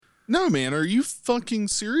No, man, are you fucking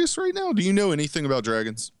serious right now? Do you know anything about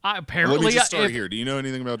dragons? Apparently, Let me just start here. Do you know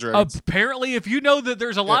anything about dragons? Apparently, if you know that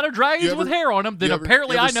there's a lot of dragons with hair on them, then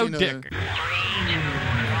apparently I know dick. The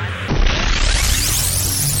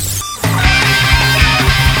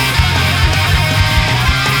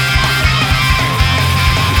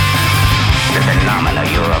phenomena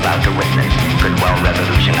you're about to witness could well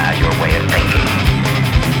revolutionize your way of thinking.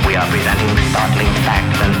 We are presenting startling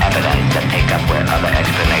facts and evidence that take up where other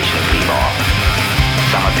explanations leave off.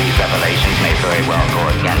 Some of these revelations may very well go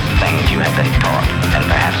against things you have been taught and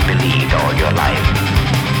perhaps believed all your life.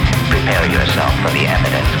 Prepare yourself for the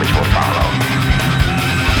evidence which will follow.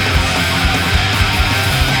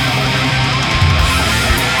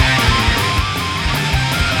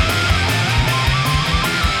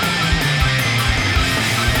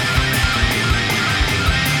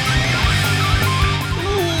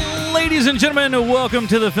 Ladies and gentlemen, welcome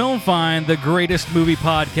to the Film Find, the greatest movie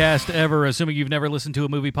podcast ever. Assuming you've never listened to a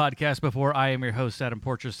movie podcast before, I am your host, Adam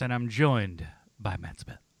Porteous, and I'm joined by Matt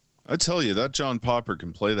Smith. I tell you, that John Popper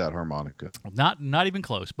can play that harmonica. Not even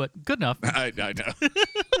close, but good enough. I know.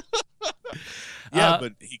 Yeah,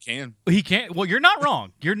 but he can. He can. Well, you're not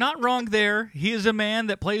wrong. You're not wrong there. He is a man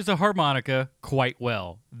that plays the harmonica quite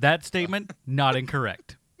well. That statement, not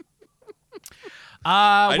incorrect.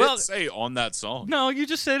 I didn't say on that song. No, you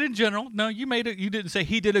just said in general. No, you made it. You didn't say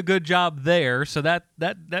he did a good job there. So that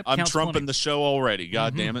I'm counts. trumping the show already.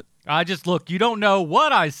 God damn it! I just look. You don't know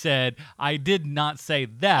what I said. I did not say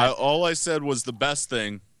that. All I said was the best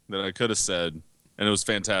thing that I could have said, and it was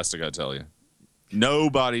fantastic. I tell you,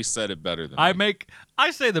 nobody said it better than me.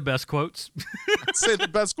 I say the best quotes. Say the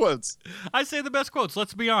best quotes. I say the best quotes.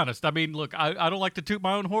 Let's be honest. I mean, look, I don't like to toot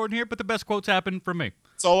my own horn here, but the best quotes happen from me.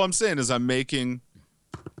 That's all I'm saying is I'm making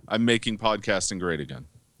podcasting great again.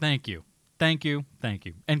 Thank you. And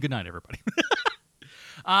good night, everybody.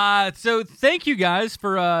 So thank you guys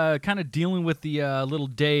for kind of dealing with the little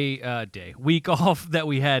week off that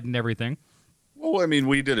we had and everything. Well, I mean,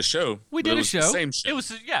 we did a show. The same show. It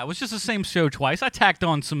was just the same show twice. I tacked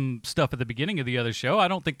on some stuff at the beginning of the other show. I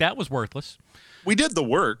don't think that was worthless. We did the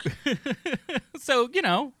work. So,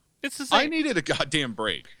 it's the same. I needed a goddamn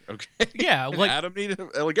break, okay? Yeah. Adam needed,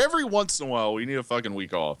 every once in a while, we need a fucking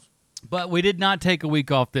week off. But we did not take a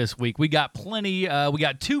week off this week. We got plenty. We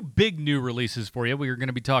got two big new releases for you. We are going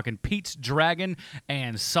to be talking Pete's Dragon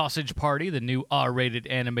and Sausage Party, the new R-rated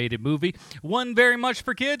animated movie. One very much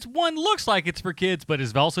for kids. One looks like it's for kids, but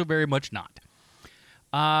is also very much not.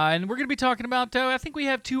 And we're going to be talking about, I think we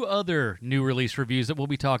have two other new release reviews that we'll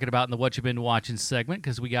be talking about in the What You've Been Watching segment,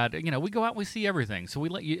 because we got, we go out and we see everything. So we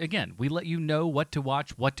let you know what to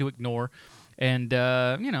watch, what to ignore, and,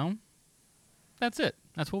 that's it.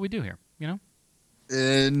 That's what we do here,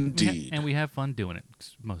 Indeed. And we have fun doing it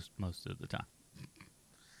most of the time.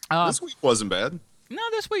 This week wasn't bad.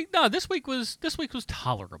 This week was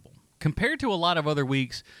tolerable compared to a lot of other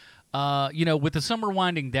weeks. With the summer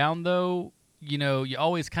winding down, though, you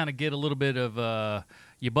always kind of get a little bit of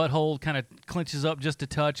your butthole kind of clenches up just a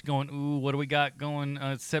touch, going, ooh, what do we got going?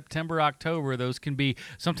 September, October, those can be.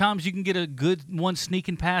 Sometimes you can get a good one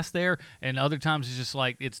sneaking past there, and other times it's just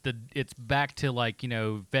like it's back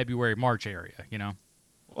to February, March area.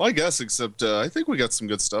 Well, I guess, except I think we got some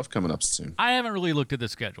good stuff coming up soon. I haven't really looked at the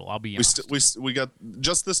schedule. I'll be honest. We got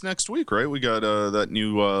just this next week, right? We got that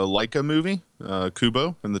new Leica movie,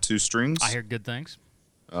 Kubo and the Two Strings. I hear good things.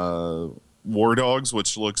 War Dogs,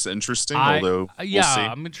 which looks interesting, although we'll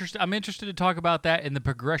see. I'm interested to talk about that and the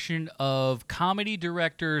progression of comedy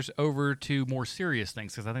directors over to more serious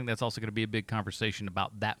things, because I think that's also going to be a big conversation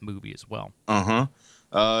about that movie as well.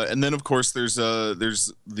 And then, of course, there's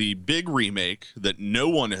the big remake that no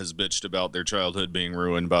one has bitched about their childhood being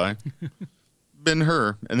ruined by.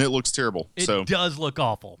 Ben-Hur, and it looks terrible. It does look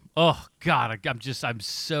awful. Oh, God, I'm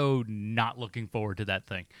so not looking forward to that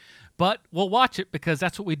thing. But we'll watch it because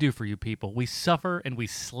that's what we do for you people. We suffer and we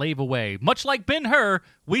slave away. Much like Ben-Hur,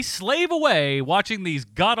 we slave away watching these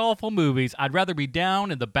god-awful movies. I'd rather be down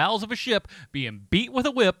in the bowels of a ship being beat with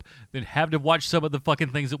a whip than have to watch some of the fucking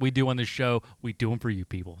things that we do on this show. We do them for you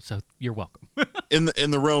people, so you're welcome. in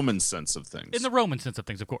the Roman sense of things. In the Roman sense of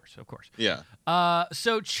things, of course. Yeah.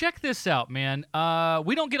 So check this out, man.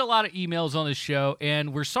 We don't get a lot of emails on this show,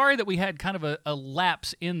 and we're sorry that we had kind of a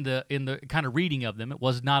lapse in the kind of reading of them. It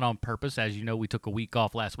was not on purpose. As you know, we took a week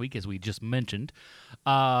off last week, as we just mentioned.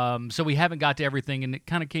 So we haven't got to everything, and it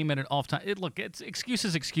kind of came in an off time. It's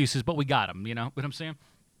excuses, but we got them. You know what I'm saying?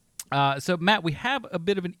 So Matt, we have a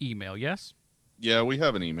bit of an email. Yes. Yeah, we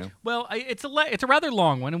have an email. Well, it's a rather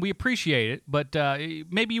long one, and we appreciate it. But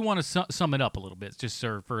maybe you want to sum it up a little bit, just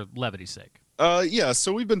for levity's sake. Yeah.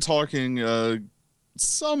 So we've been talking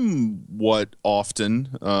somewhat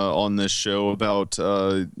often on this show about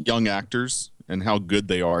young actors and how good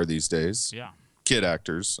they are these days. Yeah. Kid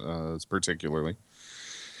actors, particularly.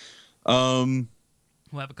 We'll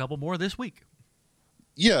have a couple more this week.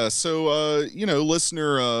 Yeah, so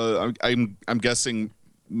listener, I'm guessing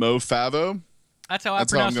Mo Favo. That's how I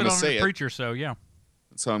pronounce it on the Preacher. So yeah,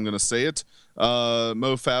 that's how I'm going to say it.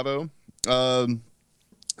 Mo Favo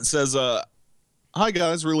says, "Hi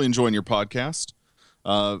guys, really enjoying your podcast.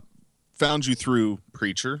 Found you through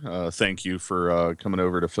Preacher. Thank you for coming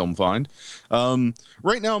over to Film Find.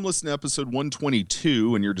 Right now I'm listening to episode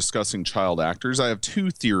 122 and you're discussing child actors. I have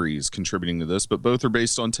two theories contributing to this, but both are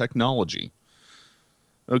based on technology.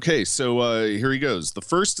 Okay, so here he goes. The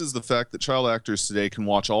first is the fact that child actors today can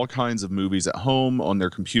watch all kinds of movies at home on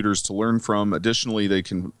their computers to learn from. Additionally, they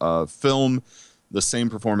can film the same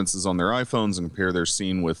performances on their iPhones and compare their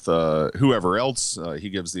scene with whoever else. He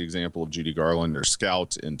gives the example of Judy Garland or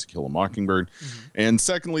Scout in To Kill a Mockingbird. Mm-hmm. And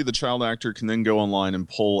secondly, the child actor can then go online and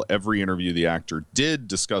pull every interview the actor did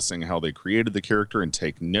discussing how they created the character and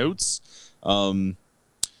take notes.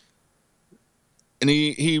 And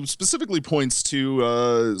he specifically points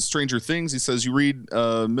to Stranger Things. He says, you read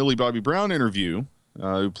Millie Bobby Brown interview,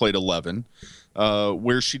 who played Eleven,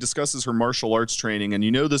 where she discusses her martial arts training, and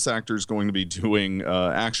you know this actor is going to be doing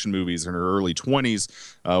action movies in her early 20s,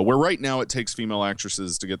 where right now it takes female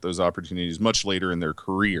actresses to get those opportunities much later in their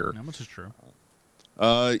career. How much is true?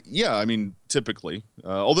 Yeah, I mean, typically.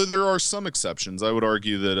 Although there are some exceptions. I would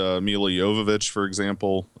argue that Mila Jovovich, for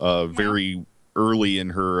example, very early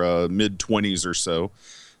in her mid-20s or so,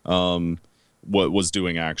 was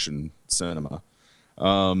doing action cinema.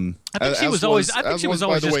 I think she was always. I think she was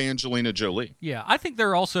always. By the way, Angelina Jolie. Yeah, I think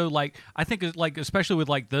they're also like. I think like especially with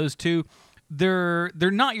like those two, they're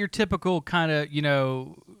not your typical kind of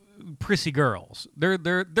prissy girls. They're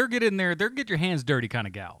get in there. They're get your hands dirty kind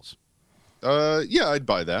of gals. Yeah, I'd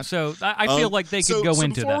buy that. So I feel like they could go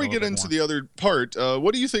into that. Before we get into the other part,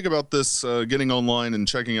 what do you think about this getting online and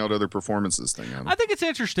checking out other performances thing? Adam? I think it's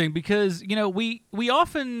interesting because we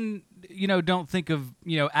often don't think of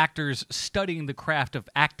actors studying the craft of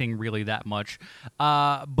acting really that much,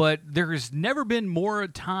 but there's never been more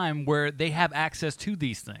time where they have access to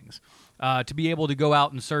these things. To be able to go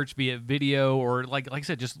out and search, be it video or like I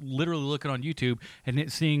said, just literally looking on YouTube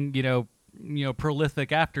and seeing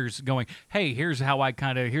prolific actors going, hey, here's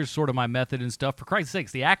sort of my method and stuff. For Christ's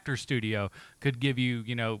sakes, the Actor Studio could give you,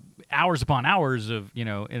 hours upon hours of,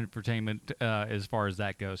 entertainment as far as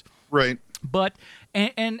that goes. Right. But,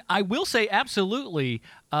 and I will say absolutely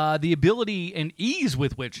the ability and ease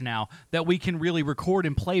with which now that we can really record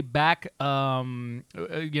and play back,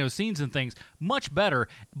 scenes and things much better.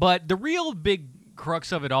 But the real big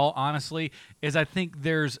crux of it all, honestly, is I think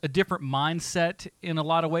there's a different mindset in a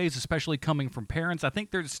lot of ways, especially coming from parents. I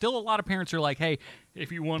think there's still a lot of parents who are like, hey,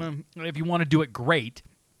 if you want to do it, great,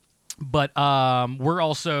 but we're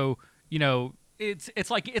also, it's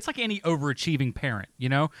like any overachieving parent,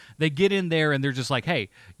 they get in there and they're just like, hey,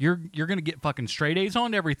 you're going to get fucking straight A's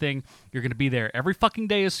on everything. You're going to be there every fucking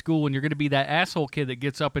day of school, and you're going to be that asshole kid that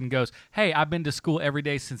gets up and goes, hey, I've been to school every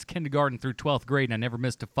day since kindergarten through 12th grade and I never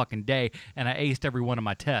missed a fucking day and I aced every one of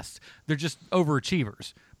my tests. They're just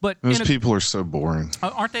overachievers. But those people are so boring.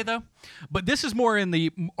 Aren't they, though? But this is more in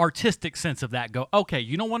the artistic sense of that. Go, okay,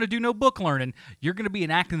 you don't want to do no book learning. You're going to be an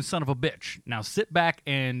acting son of a bitch. Now sit back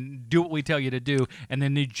and do what we tell you to do, and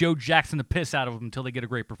then need Joe Jackson the piss out of them until they get a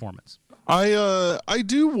great performance. I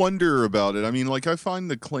do wonder about it. I mean, I find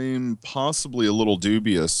the claim possibly a little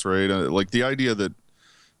dubious, right? Like the idea that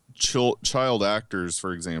child actors,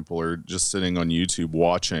 for example, are just sitting on YouTube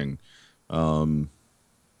watching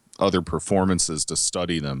other performances to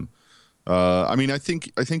study them. I mean, I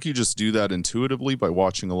think you just do that intuitively by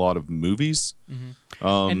watching a lot of movies. Mm-hmm.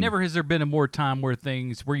 And never has there been a more time where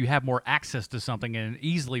you have more access to something and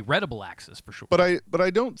easily readable access for sure. But I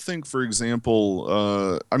don't think, for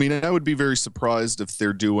example, I mean, I would be very surprised if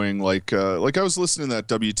they're doing like I was listening to that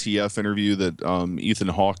WTF interview that Ethan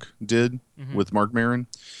Hawke did with Mark Maron,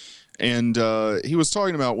 and he was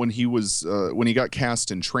talking about when he got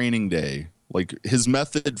cast in Training Day. Like his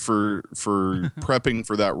method for prepping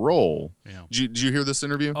for that role. Yeah. Did you hear this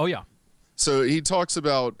interview? Oh yeah. So he talks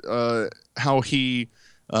about how he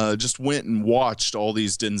just went and watched all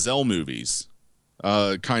these Denzel movies,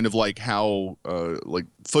 kind of like how like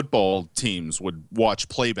football teams would watch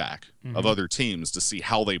playback of other teams to see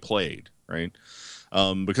how they played, right?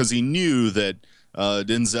 Because he knew that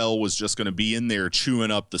Denzel was just going to be in there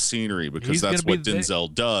chewing up the scenery because that's what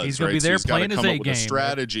Denzel does. He's going to be there playing his A game. A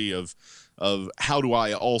strategy of how do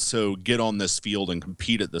I also get on this field and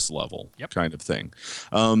compete at this level, kind of thing.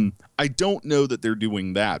 I don't know that they're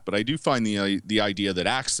doing that, but I do find the idea that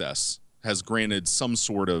Access has granted some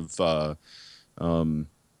sort of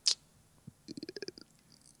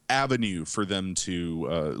avenue for them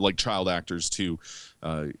to, like child actors, to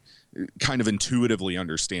kind of intuitively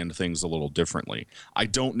understand things a little differently. I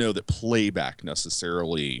don't know that playback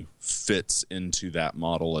necessarily fits into that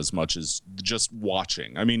model as much as just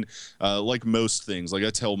watching. I mean, like most things, like I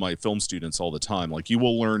tell my film students all the time, like you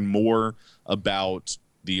will learn more about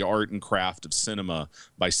the art and craft of cinema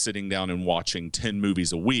by sitting down and watching 10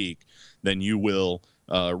 movies a week than you will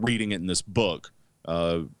reading it in this book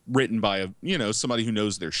written by somebody who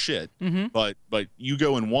knows their shit. But you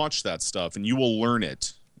go and watch that stuff and you will learn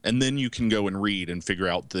it. And then you can go and read and figure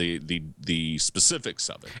out the specifics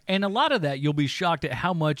of it. And a lot of that, you'll be shocked at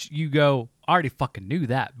how much you go, I already fucking knew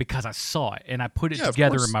that because I saw it and I put it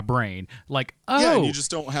together in my brain. Like, and you just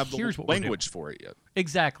don't have the language for it yet.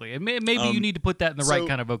 Exactly. And maybe you need to put that in the right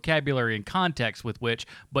kind of vocabulary and context with which,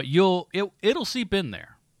 but it'll seep in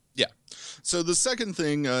there. Yeah. So the second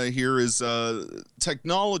thing here is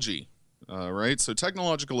technology, right? So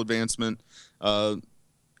technological advancement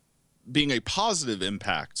being a positive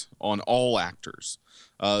impact on all actors.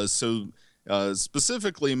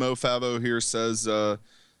 Specifically, Mo Favo here says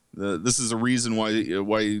this is a reason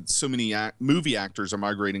why so many movie actors are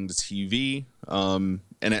migrating to TV, and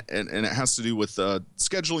it has to do with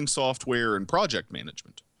scheduling software and project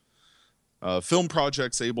management. Film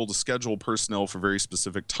projects able to schedule personnel for very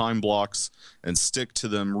specific time blocks and stick to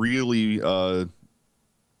them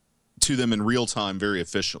in real time very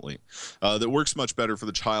efficiently. That works much better for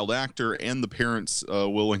the child actor and the parents'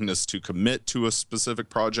 willingness to commit to a specific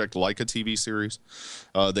project like a TV series.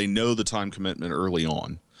 They know the time commitment early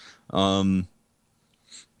on. And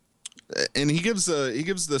he gives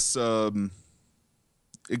this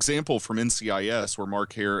example from NCIS where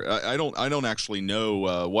Mark Hare, I don't actually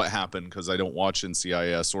know what happened because I don't watch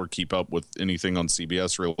NCIS or keep up with anything on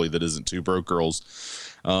CBS really that isn't Two Broke Girls.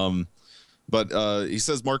 But he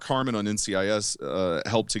says Mark Harmon on NCIS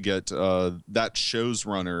helped to get that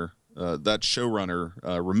showrunner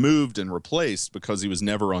removed and replaced because he was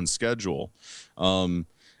never on schedule. And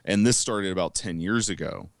this started about 10 years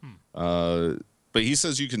ago. But he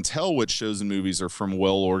says you can tell which shows and movies are from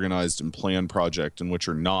well-organized and planned project and which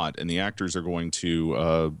are not, and the actors are going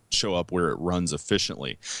to show up where it runs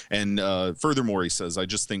efficiently. And furthermore, he says, I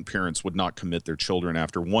just think parents would not commit their children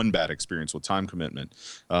after one bad experience with time commitment.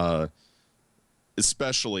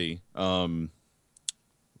 Especially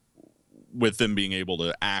with them being able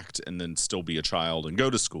to act and then still be a child and go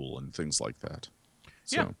to school and things like that.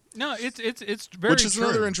 So, yeah, no, it's very which is true.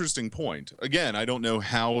 Another interesting point. Again, I don't know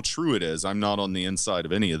how true it is. I'm not on the inside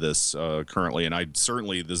of any of this currently, and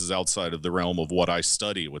this is outside of the realm of what I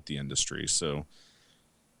study with the industry. So,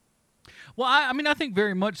 well, I think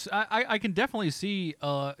very much. I can definitely see,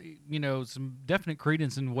 some definite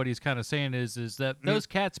credence in what he's kind of saying is that those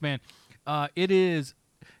cats, man. It is,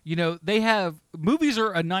 they have movies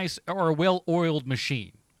are a well-oiled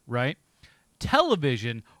machine, right?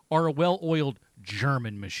 Television are a well-oiled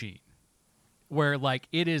German machine, where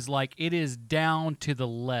it is down to the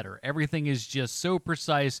letter. Everything is just so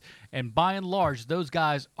precise, and by and large, those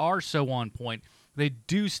guys are so on point. They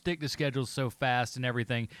do stick to schedules so fast and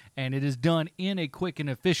everything, and it is done in a quick and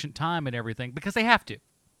efficient time and everything because they have to,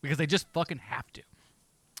 because they just fucking have to.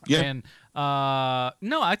 Yeah. And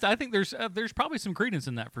no, I think there's probably some credence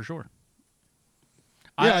in that for sure.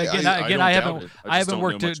 Yeah, I haven't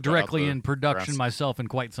worked directly in production myself in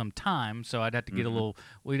quite some time, so I'd have to get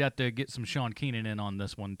we'd have to get some Sean Keenan in on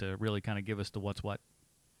this one to really kind of give us the what's what.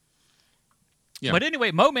 Yeah. But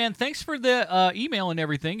anyway, Mo, man, thanks for the email and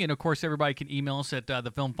everything, and of course everybody can email us at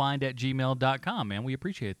thefilmfind@gmail.com, man. We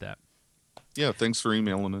appreciate that. Yeah, thanks for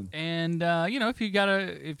emailing it. And if you got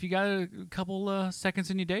a couple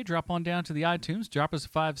seconds in your day, drop on down to the iTunes, drop us a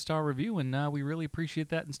 5-star review, and we really appreciate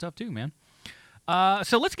that and stuff too, man.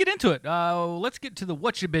 So let's get into it. Let's get to the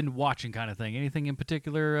what you've been watching kind of thing. Anything in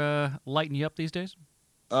particular lighting you up these days?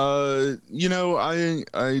 I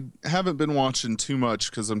haven't been watching too much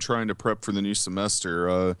because I'm trying to prep for the new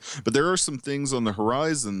semester. But there are some things on the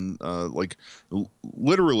horizon.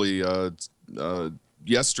 Literally,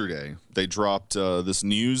 yesterday they dropped this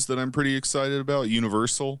news that I'm pretty excited about.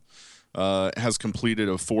 Universal has completed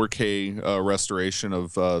a 4K restoration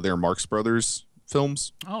of their Marx Brothers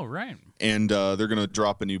films. Oh, right. And they're going to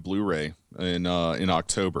drop a new Blu-ray in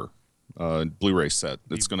October. Blu-ray set.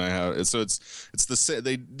 It's going to have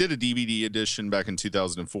they did a DVD edition back in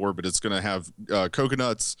 2004, but it's going to have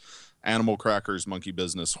coconuts, Animal Crackers, Monkey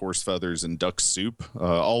Business, Horse Feathers, and Duck Soup,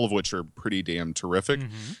 all of which are pretty damn terrific.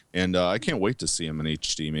 And I can't wait to see them in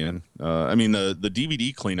HD, man. I mean, the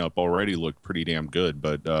DVD cleanup already looked pretty damn good,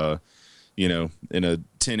 but, you know, in a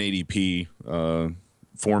 1080p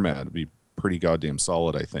format, it'd be pretty goddamn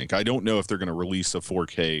solid, I think. I don't know if they're going to release a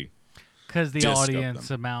 4K. Because the audience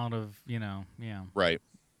amount of, you know, Right.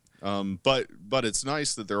 But it's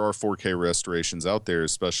nice that there are 4K restorations out there,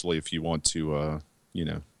 especially if you want to, you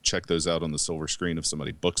know, check those out on the silver screen if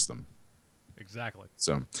somebody books them. Exactly.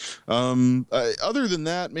 So, other than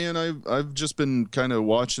that, man, I've just been kind of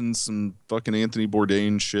watching some fucking Anthony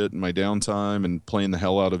Bourdain shit in my downtime and playing the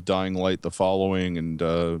hell out of Dying Light the following,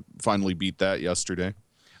 and finally beat that yesterday.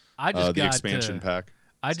 I just got the expansion pack.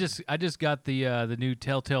 I just got the new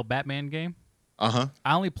Telltale Batman game. I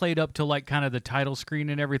only played up to like kind of the title screen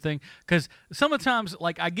and everything, because sometimes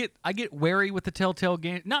like I get wary with the Telltale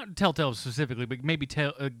game, not Telltale specifically, but maybe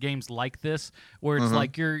games like this where it's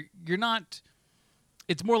like you're not.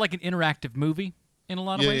 It's more like an interactive movie in a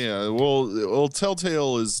lot of ways. Yeah. Well,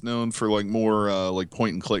 Telltale is known for like more like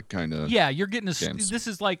point and click kind of. Yeah, you're getting games. This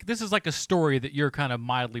is like a story that you're kind of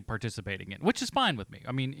mildly participating in, which is fine with me.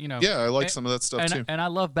 I mean, you know. Yeah, I like some of that stuff too. And I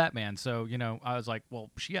love Batman, so you know, I was like, well,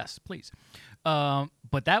 yes, please.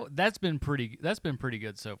 But that's been pretty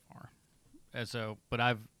good so far.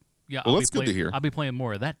 But well, that's good to hear. I'll be playing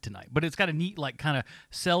more of that tonight. But it's got a neat like kind of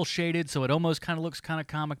cell shaded, so it almost kind of looks kind of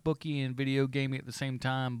comic booky and video gamey at the same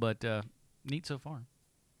time. But neat so far.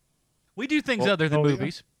 We do things other than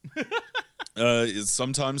movies. It's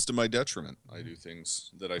sometimes to my detriment. I do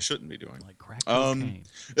things that I shouldn't be doing. Like crack cocaine.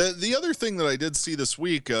 The other thing that I did see this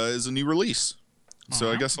week is a new release.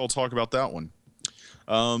 So I guess I'll talk about that one.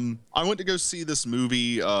 I went to go see this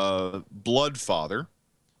movie, Bloodfather.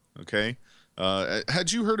 Okay.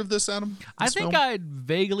 Had you heard of this, Adam? I think I had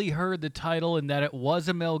vaguely heard the title and that it was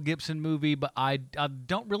a Mel Gibson movie, but I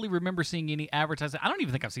don't really remember seeing any advertising. I don't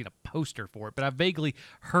even think I've seen a poster for it, but I vaguely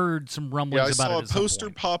heard some rumblings about it. I saw a poster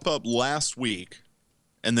pop up last week,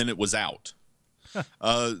 and then it was out.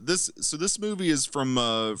 This movie is from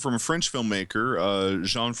a French filmmaker,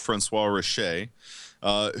 Jean-Francois Richet,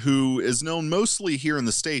 who is known mostly here in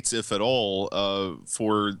the States, if at all,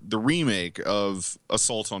 for the remake of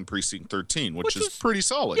Assault on Precinct 13, which is pretty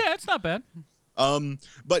solid. Yeah, it's not bad.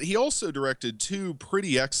 But he also directed two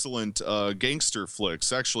pretty excellent gangster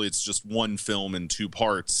flicks. Actually, it's just one film in two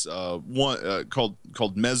parts. One called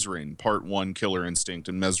Mesrine, Part 1, Killer Instinct,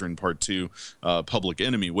 and Mesrine Part 2, Public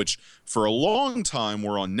Enemy, which for a long time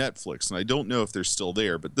were on Netflix, and I don't know if they're still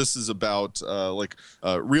there. But this is about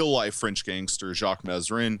real life French gangster Jacques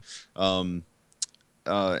Mesrine.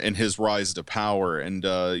 And his rise to power. And,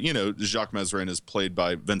 Jacques Mesrine is played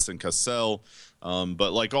by Vincent Cassel.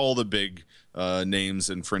 But like all the big names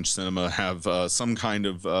in French cinema have some kind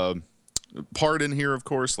of part in here, of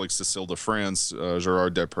course, like Cécile de France,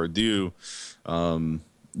 Gérard Depardieu,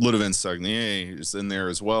 Ludovine Sagnier is in there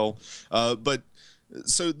as well.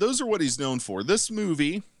 So those are what he's known for. This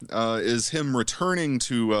movie is him returning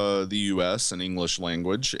to the U.S. in English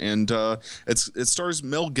language, and it stars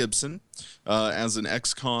Mel Gibson as an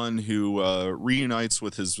ex-con who reunites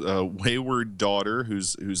with his wayward daughter,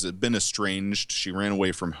 who's been estranged. She ran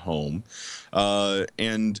away from home,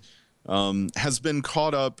 and has been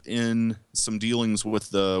caught up in some dealings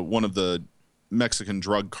with one of the Mexican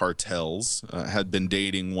drug cartels. Had been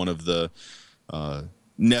dating one of the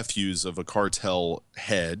nephews of a cartel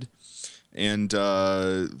head, and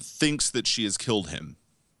thinks that she has killed him.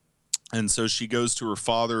 And so she goes to her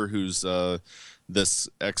father, who's this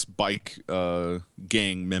ex-bike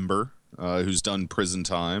gang member who's done prison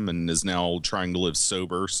time and is now trying to live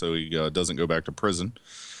sober so he doesn't go back to prison.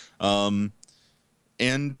 And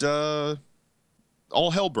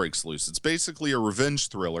all hell breaks loose. It's basically a revenge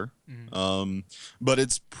thriller, but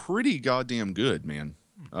it's pretty goddamn good, man.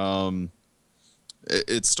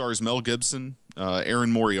 It stars Mel Gibson.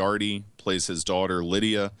 Erin Moriarty plays his daughter,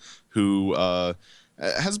 Lydia, who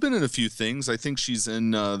has been in a few things. I think she's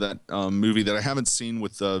in that movie that I haven't seen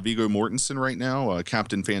with Viggo Mortensen right now,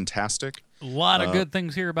 Captain Fantastic. A lot of good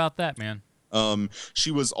things here about that, man.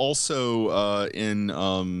 She was also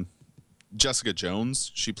in Jessica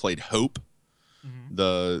Jones. She played Hope,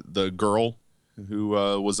 the girl who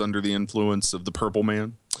was under the influence of the Purple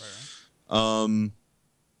Man. Right.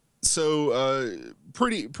 So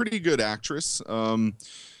pretty good actress.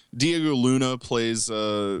 Diego Luna plays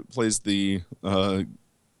the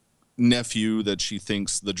nephew that she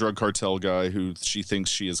thinks, the drug cartel guy who she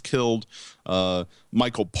thinks she has killed.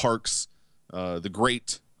 Michael Parks, the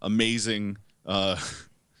great, amazing,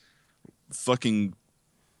 fucking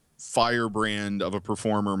firebrand of a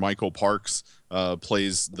performer. Michael Parks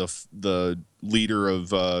plays the leader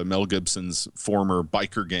of Mel Gibson's former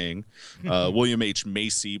biker gang. William H.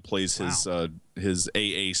 Macy plays his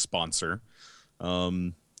AA sponsor.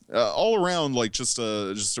 All around, like just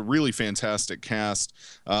a really fantastic cast.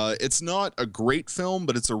 It's not a great film,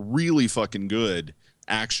 but it's a really fucking good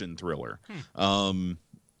action thriller.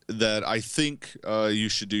 That I think you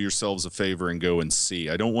should do yourselves a favor and go and see.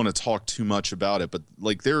 I don't want to talk too much about it, but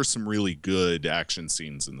like there are some really good action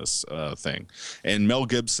scenes in this thing. And Mel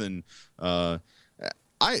Gibson,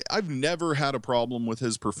 I've never had a problem with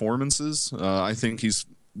his performances. I think he's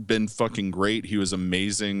been fucking great. He was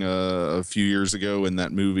amazing a few years ago in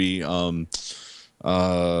that movie. What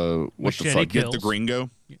Machete the fuck? Kills. Get the Gringo.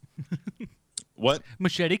 What?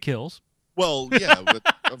 Machete Kills. Well, yeah,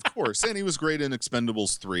 but of course, and he was great in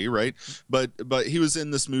Expendables 3, right? But he was in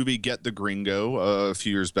this movie Get the Gringo a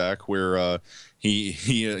few years back, where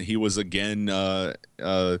he was again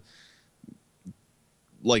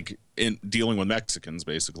like in dealing with Mexicans,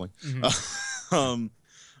 basically.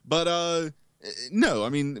 No, I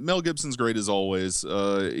mean Mel Gibson's great as always.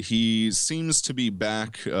 He seems to be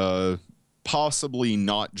back. Possibly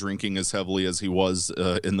not drinking as heavily as he was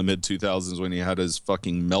in the mid-2000s when he had his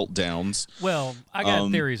fucking meltdowns. Well, I got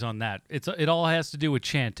theories on that. It all has to do with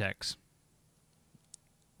Chantix.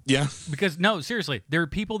 Yeah. Because no, seriously, there are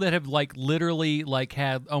people that have like literally like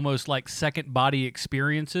had almost like second body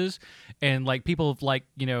experiences, and like people have like,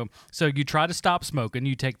 you know, so you try to stop smoking,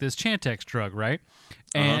 you take this Chantix drug, right?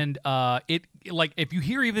 And it like if you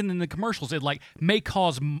hear even in the commercials, it like may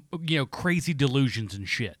cause, you know, crazy delusions and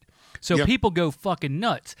shit. So people go fucking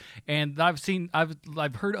nuts, and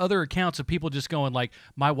I've heard other accounts of people just going like,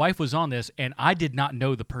 my wife was on this, and I did not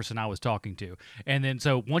know the person I was talking to, and then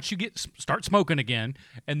so once you start smoking again,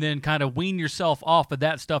 and then kind of wean yourself off of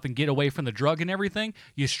that stuff and get away from the drug and everything,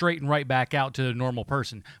 you straighten right back out to the normal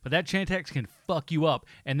person. But that Chantix can fuck you up,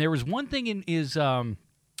 and there was one thing in his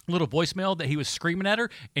little voicemail that he was screaming at her,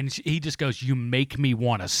 and he just goes, "You make me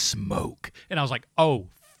want to smoke," and I was like, oh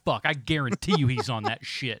fuck, I guarantee you he's on that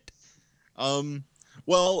shit.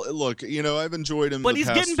 Well, look, you know, I've enjoyed him, but the he's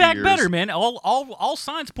past getting few back years. better, man. All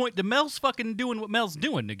signs point to Mel's fucking doing what Mel's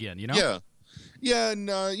doing again. You know? Yeah, and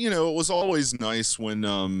you know, it was always nice when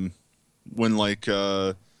like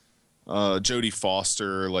Jodie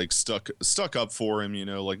Foster like stuck up for him. You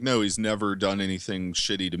know, like no, he's never done anything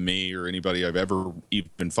shitty to me or anybody I've ever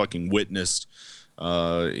even fucking witnessed.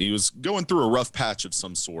 He was going through a rough patch of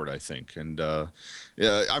some sort, I think. And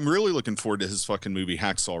yeah, I'm really looking forward to his fucking movie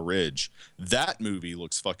Hacksaw Ridge. That movie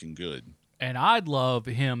looks fucking good. And I'd love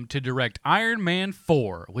him to direct Iron Man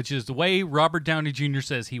 4, which is the way Robert Downey Jr.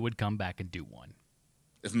 says he would come back and do one.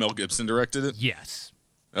 If Mel Gibson directed it? Yes.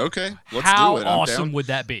 Okay, let's How do it. I'm awesome down. would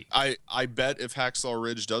that be? I bet if Hacksaw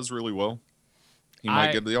Ridge does really well, he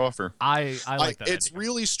might get the offer. I like that. It's idea.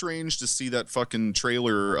 really strange to see that fucking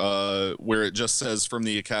trailer where it just says from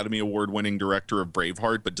the Academy Award-winning director of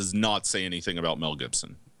Braveheart, but does not say anything about Mel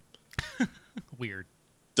Gibson. Weird.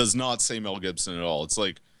 Does not say Mel Gibson at all. It's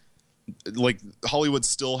like Hollywood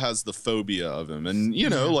still has the phobia of him, and you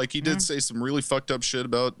know, like he did say some really fucked up shit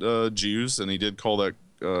about Jews, and he did call that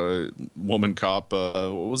woman cop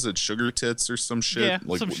what was it, sugar tits or some shit? Yeah,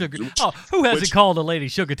 like, some sugar. Who hasn't called a lady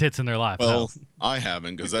sugar tits in their life? Well, no. I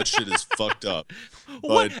haven't, because that shit is fucked up.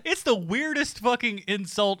 What? It's the weirdest fucking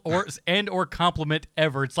insult or compliment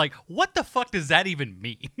ever. It's like, what the fuck does that even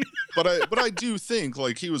mean? but I do think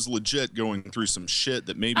like he was legit going through some shit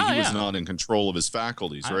that maybe he was not in control of his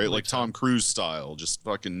faculties, right? Like Tom Cruise style, just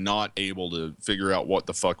fucking not able to figure out what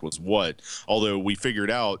the fuck was what. Although we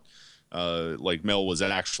figured out like Mel was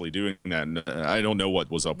actually doing that, and I don't know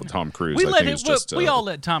what was up with Tom Cruise. We all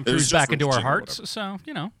let Tom Cruise back into our hearts, so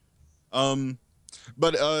you know.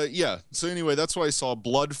 But yeah. So anyway, that's why I saw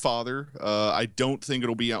Bloodfather. I don't think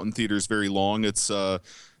it'll be out in theaters very long. It's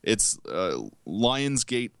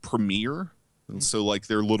Lionsgate premiere, and so like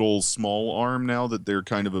their little small arm now that they're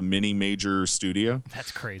kind of a mini major studio.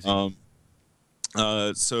 That's crazy.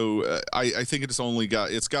 So I think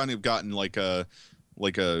it's kind of gotten like a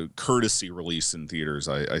courtesy release in theaters,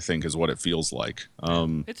 I think is what it feels like.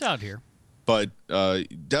 It's out here. But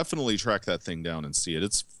definitely track that thing down and see it.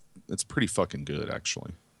 It's pretty fucking good,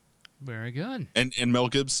 actually. Very good. And Mel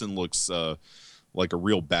Gibson looks like a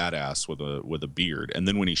real badass with a beard. And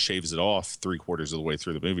then when he shaves it off 3/4 of the way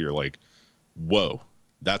through the movie, you're like, whoa,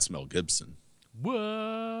 that's Mel Gibson.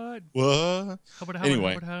 What?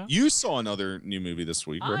 Anyway, you saw another new movie this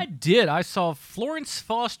week, right? I did. I saw Florence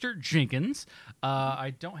Foster Jenkins.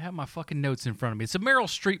 I don't have my fucking notes in front of me. It's a Meryl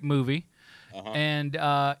Streep movie. And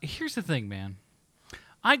here's the thing, man.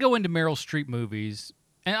 I go into Meryl Streep movies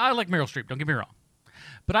And I like Meryl Streep, don't get me wrong.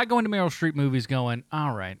 But I go into Meryl Streep movies going,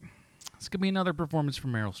 all right, it's going to be another performance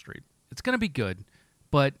from Meryl Streep. It's going to be good,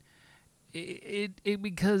 but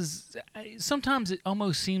because sometimes it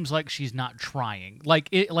almost seems like she's not trying. Like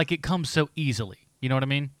it comes so easily. You know what I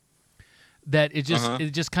mean? That it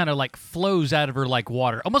just kind of like flows out of her like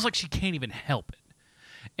water. Almost like she can't even help it.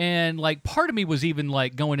 And like part of me was even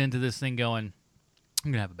like going into this thing going,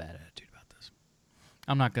 I'm going to have a bad attitude about this.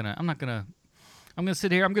 I'm going to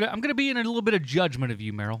sit here. I'm going to be in a little bit of judgment of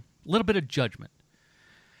you, Meryl. A little bit of judgment.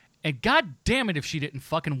 And god damn it if she didn't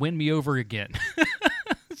fucking win me over again.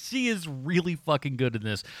 She is really fucking good in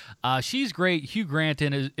this. She's great. Hugh Grant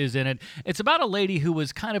is in it. It's about a lady who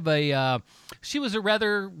was kind of she was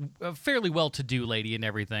a fairly well-to-do lady and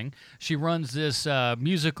everything. She runs this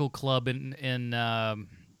musical club in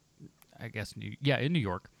I guess, in New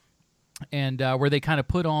York. And where they kind of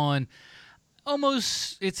put on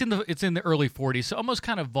almost, it's in the early 40s, so almost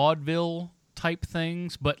kind of vaudeville type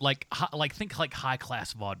things, but think high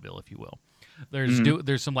class vaudeville, if you will.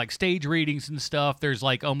 There's some like stage readings and stuff. There's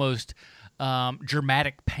like almost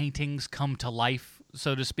dramatic paintings come to life,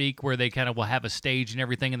 so to speak, where they kind of will have a stage and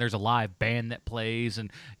everything, and there's a live band that plays,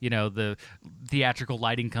 and the theatrical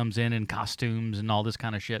lighting comes in and costumes and all this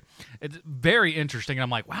kind of shit. It's very interesting, and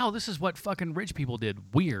I'm like, wow, this is what fucking rich people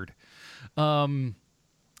did. Weird.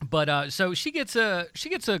 But so she gets a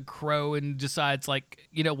crow and decides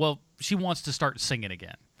she wants to start singing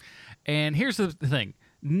again. And here's the thing.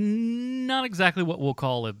 Not exactly what we'll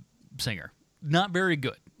call a singer. Not very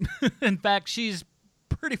good. In fact, she's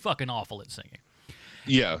pretty fucking awful at singing.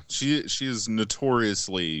 Yeah, she is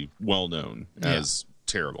notoriously well known as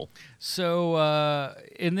terrible. So,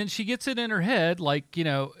 and then she gets it in her head,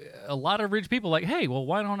 a lot of rich people, like, hey, well,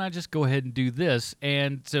 why don't I just go ahead and do this?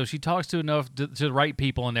 And so she talks to the right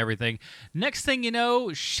people and everything. Next thing you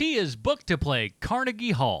know, she is booked to play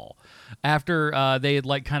Carnegie Hall after they had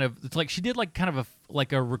it's like she did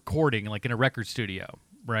a recording, like in a record studio.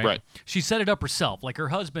 Right. She set it up herself. Like her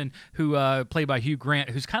husband, who played by Hugh Grant,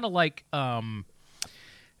 who's kind of like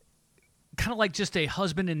just a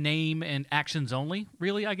husband in name and actions only,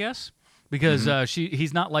 really, I guess, because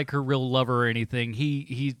he's not like her real lover or anything.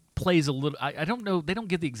 He plays a little. I don't know. They don't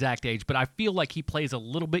give the exact age, but I feel like he plays a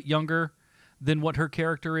little bit younger than what her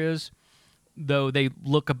character is, though they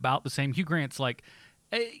look about the same. Hugh Grant's like.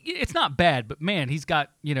 It's not bad, but man, he's got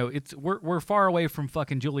we're far away from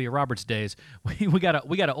fucking Julia Roberts days. We got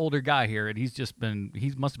an older guy here, and he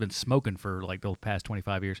must have been smoking for like the past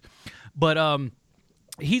 25 years, but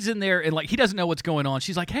he's in there and like he doesn't know what's going on.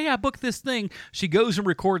 She's like, hey, I booked this thing. She goes and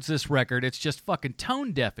records this record. It's just fucking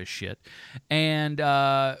tone deaf as shit, and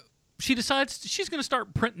she decides she's going to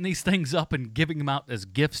start printing these things up and giving them out as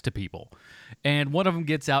gifts to people. And one of them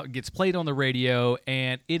gets out and gets played on the radio,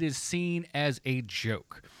 and it is seen as a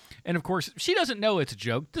joke. And, of course, she doesn't know it's a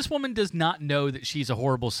joke. This woman does not know that she's a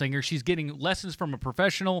horrible singer. She's getting lessons from a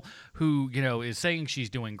professional who, is saying she's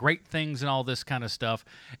doing great things and all this kind of stuff.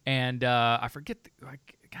 And I forget.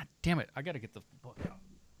 God damn it. I got to get the book out.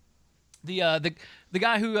 The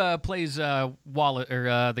guy who plays Wallet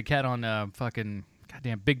or the cat on fucking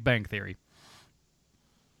goddamn Big Bang Theory.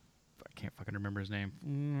 I can't fucking remember his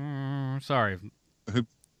name. Sorry. Who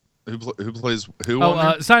plays who?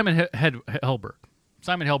 Simon Helberg.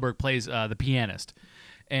 Simon Helberg plays the pianist,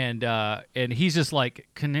 and he's just like,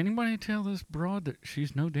 can anybody tell this broad that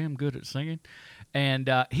she's no damn good at singing? And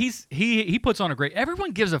he puts on a great.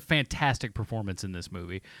 Everyone gives a fantastic performance in this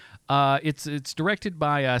movie. It's directed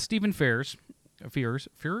by Stephen Frears. Frears.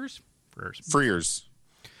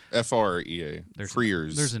 F-R-E-A.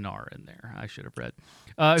 Frears. There's an R in there. I should have read.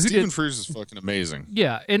 Stephen Frears is fucking amazing.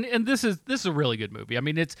 Yeah, and this is a really good movie. I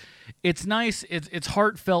mean, it's nice. It's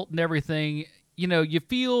heartfelt and everything. You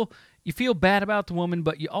feel bad about the woman,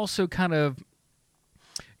 but you also kind of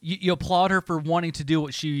you applaud her for wanting to do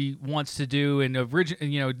what she wants to do, and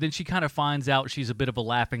then she kind of finds out she's a bit of a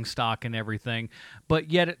laughingstock and everything.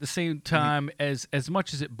 But yet at the same time, as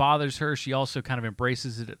much as it bothers her, she also kind of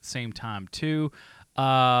embraces it at the same time too.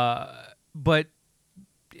 But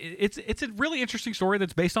it's a really interesting story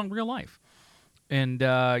that's based on real life. And,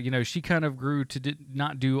 she kind of grew to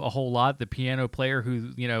not do a whole lot. The piano player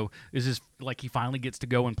who, is just like he finally gets to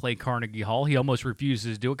go and play Carnegie Hall. He almost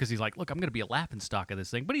refuses to do it because he's like, look, I'm going to be a laughingstock of this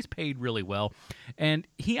thing. But he's paid really well. And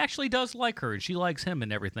he actually does like her, and she likes him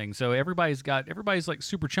and everything. So everybody's like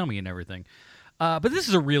super chummy and everything. But this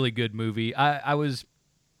is a really good movie. I was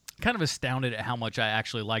kind of astounded at how much I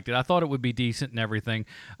actually liked it. I thought it would be decent and everything.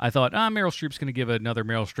 I thought, Meryl Streep's going to give another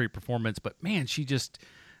Meryl Streep performance. But, man, she just...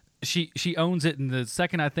 she owns it, and the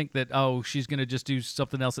second I think that she's gonna just do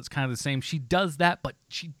something else that's kind of the same, she does that, but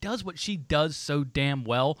she does what she does so damn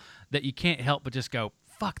well that you can't help but just go,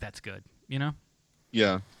 fuck, that's good, you know?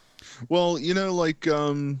 Yeah. Well, like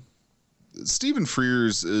Stephen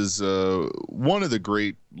Frears is one of the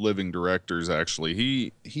great living directors.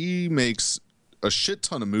 Actually, he makes a shit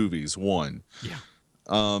ton of movies.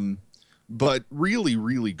 But really,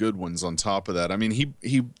 really good ones on top of that. I mean,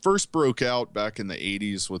 he first broke out back in the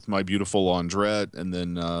 80s with My Beautiful Laundrette, and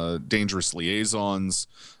then Dangerous Liaisons,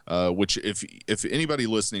 which if anybody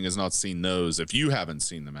listening has not seen those, if you haven't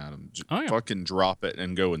seen them, Adam, fucking drop it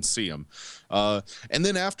and go and see them. And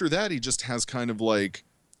then after that, he just has kind of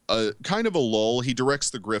a lull. He directs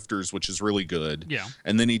The Grifters, which is really good. Yeah.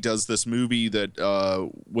 And then he does this movie that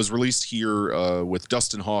was released here with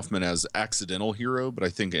Dustin Hoffman as Accidental Hero, but I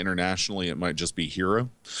think internationally it might just be Hero.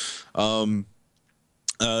 Then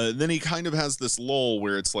he kind of has this lull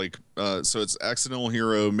where it's like, so it's Accidental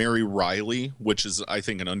Hero, Mary Riley, which is, I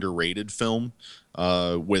think, an underrated film.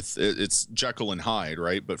 It's Jekyll and Hyde,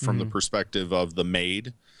 right? But from the perspective of the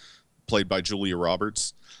maid, played by Julia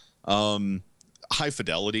Roberts. High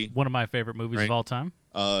Fidelity, one of my favorite movies of all time.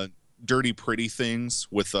 Dirty Pretty Things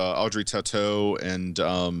with Audrey Tautou and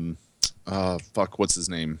what's his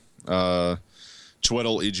name? Chiwetel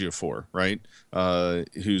Ejiofor, right?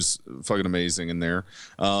 Who's fucking amazing in there.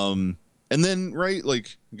 And then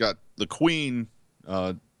got the Queen,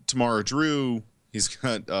 Tamara Drew. He's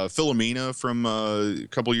got Philomena from a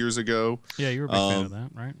couple years ago. Yeah, you were a big fan of that,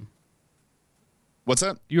 right? What's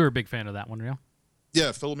that? You were a big fan of that one, yeah?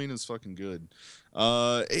 Yeah, Philomena's fucking good.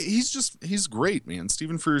 He's great, man.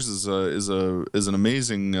 Stephen Frears is an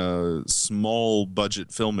amazing small budget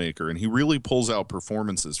filmmaker, and he really pulls out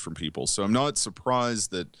performances from people. So I'm not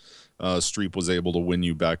surprised that Streep was able to win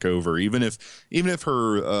you back over, even if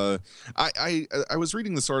her. I was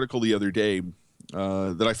reading this article the other day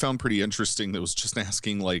that I found pretty interesting. That was just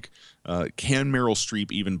asking can Meryl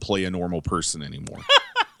Streep even play a normal person anymore?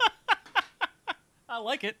 I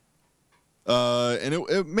like it. And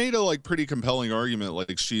it made a pretty compelling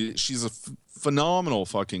argument. She's a phenomenal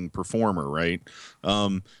fucking performer, right?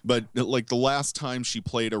 But the last time she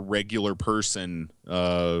played a regular person,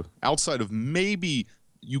 outside of maybe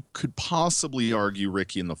you could possibly argue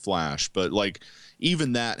Ricky in the Flash, but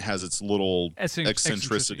even that has its little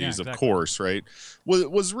eccentricities, of course, right?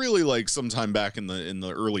 Was really sometime back in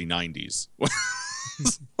the early 90s.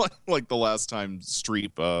 The last time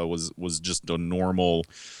Streep was just a normal.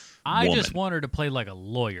 I woman. just want her to play a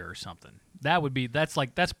lawyer or something.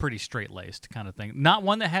 That's pretty straight laced kind of thing. Not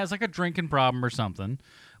one that has a drinking problem or something,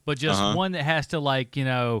 but just one that has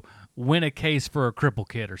to win a case for a cripple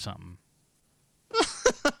kid or something.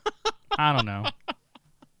 I don't know.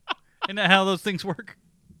 Isn't that how those things work?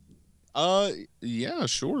 Yeah,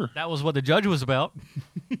 sure. That was what the judge was about.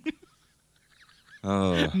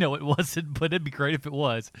 No, it wasn't, but it'd be great if it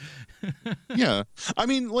was. Yeah. I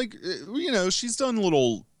mean, she's done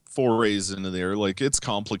little forays into there. It's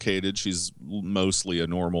complicated. She's mostly a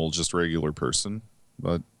normal, just regular person.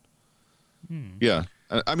 But, yeah.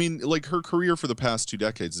 I mean, her career for the past 2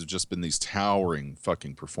 decades has just been these towering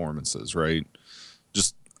fucking performances, right?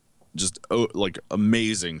 Just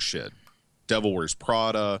amazing shit. Devil Wears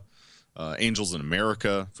Prada, Angels in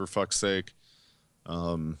America, for fuck's sake.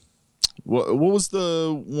 What was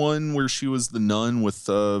the one where she was the nun with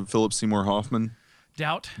Philip Seymour Hoffman?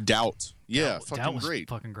 Doubt. Yeah, Doubt fucking was great.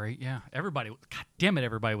 Fucking great, yeah. God damn it,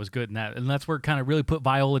 everybody was good in that. And that's where it kind of really put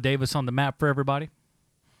Viola Davis on the map for everybody.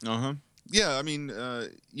 Uh-huh. Yeah, I mean,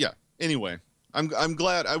 yeah. Anyway, I'm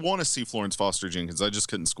glad. I want to see Florence Foster Jenkins. I just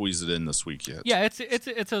couldn't squeeze it in this week yet. Yeah,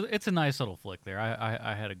 it's a nice little flick there.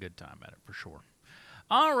 I had a good time at it for sure.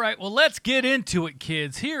 All right, well, let's get into it,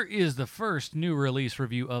 kids. Here is the first new release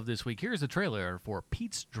review of this week. Here's the trailer for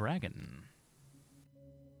Pete's Dragon.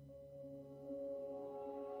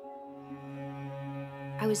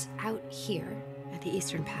 I was out here at the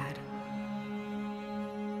Eastern Pad.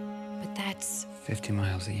 But that's 50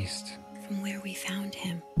 miles east. from where we found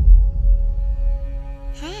him.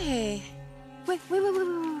 Hey. Wait.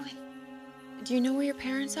 Do you know where your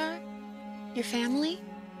parents are? Your family?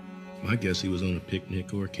 My guess he was on a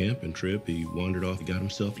picnic or a camping trip. He wandered off and got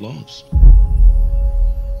himself lost.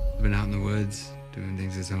 Been out in the woods, doing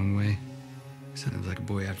things his own way. Sounds like a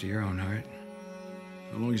boy after your own heart.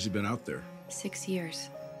 How long has he been out there? 6 years.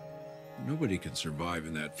 Nobody can survive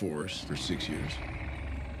in that forest for 6 years.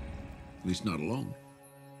 At least not alone.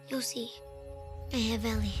 You'll see. I have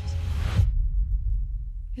Elliot.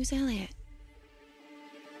 Who's Elliot?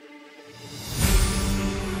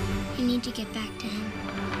 You need to get back to him.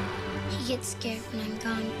 He gets scared when I'm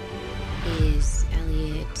gone. Is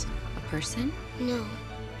Elliot person? No,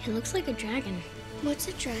 it looks like a dragon. What's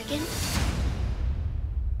a dragon?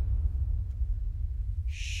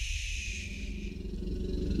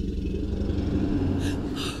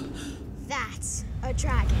 That's a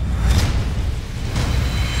dragon.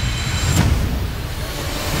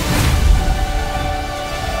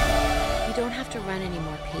 You don't have to run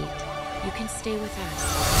anymore, Pete. You can stay with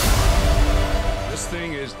us. This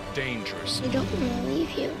thing is dangerous. We don't want to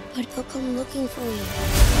leave you, but they'll come looking for you.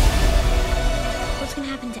 What's gonna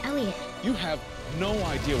happen to Elliot? You have no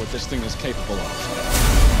idea what this thing is capable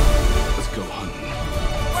of. Let's go hunting.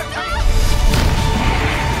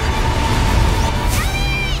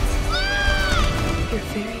 You're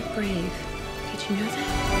very brave. Did you know that?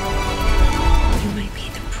 You might be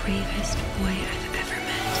the bravest boy I've ever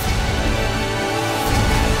met.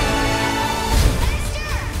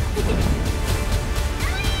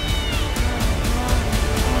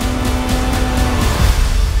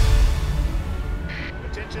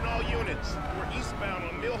 Attention all units. We're eastbound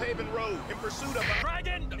on Millhaven Road in pursuit of a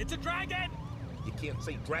dragon! It's a dragon! You can't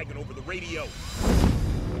say dragon over the radio.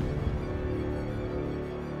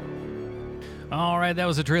 All right, that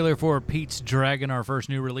was a trailer for Pete's Dragon, our first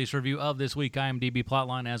new release review of this week. IMDb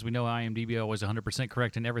plotline. As we know, IMDb always 100%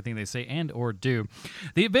 correct in everything they say and or do.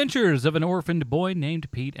 The adventures of an orphaned boy named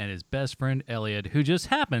Pete and his best friend Elliot, who just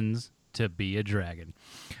happens to be a dragon.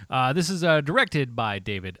 This is directed by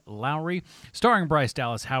David Lowery, starring Bryce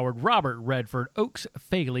Dallas Howard, Robert Redford, Oaks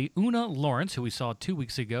Faley, Una Lawrence, who we saw 2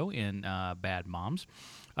 weeks ago in Bad Moms,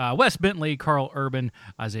 Wes Bentley, Carl Urban,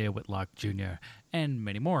 Isaiah Whitlock Jr., and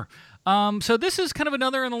many more. So this is kind of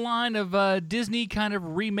another in the line of Disney kind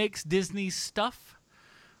of remakes Disney stuff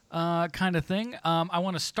kind of thing. I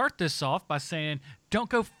want to start this off by saying, don't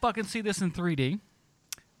go fucking see this in 3D.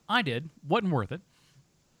 I did. Wasn't worth it.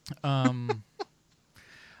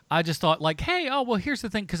 I just thought, like, hey, oh, well, here's the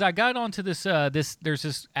thing, because I got onto this, there's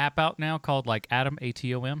this app out now called, like, Atom,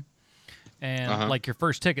 ATOM, and, like, your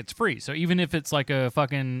first ticket's free. So even if it's, like, a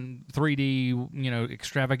fucking 3D,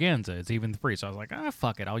 extravaganza, it's even free. So I was like,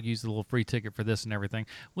 fuck it, I'll use the little free ticket for this and everything.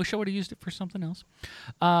 Wish I would have used it for something else.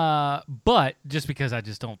 But just because I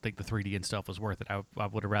just don't think the 3D and stuff was worth it, I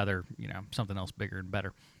would have rather, something else bigger and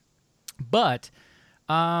better. But,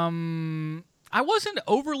 I wasn't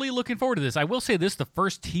overly looking forward to this. I will say this, the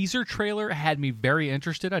first teaser trailer had me very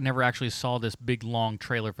interested. I never actually saw this big, long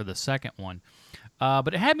trailer for the second one.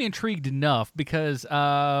 But it had me intrigued enough because,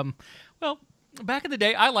 back in the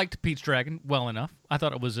day, I liked Pete's Dragon well enough. I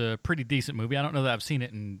thought it was a pretty decent movie. I don't know that I've seen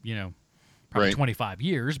it in, probably 25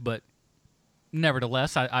 years, but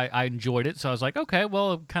nevertheless, I enjoyed it. So I was like, okay,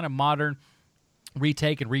 well, kind of modern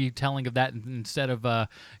retake and retelling of that instead of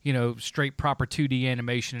straight proper 2D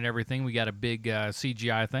animation and everything. We got a big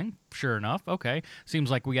CGI thing. Sure enough, okay.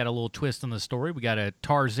 Seems like we got a little twist in the story. We got a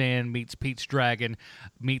Tarzan meets Pete's Dragon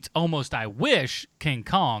meets almost I wish King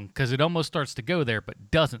Kong, because it almost starts to go there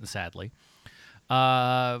but doesn't, sadly.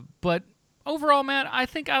 But overall, man, I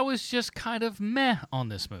think I was just kind of meh on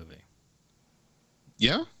this movie.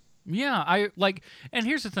 Yeah? Yeah, and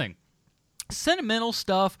here's the thing. Sentimental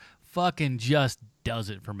stuff fucking just does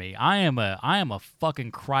it for me. I am a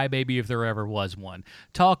fucking crybaby if there ever was one.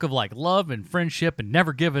 Talk of like love and friendship and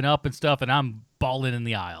never giving up and stuff, and I'm bawling in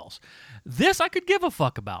the aisles. This I could give a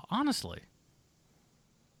fuck about, honestly.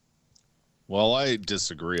 Well, I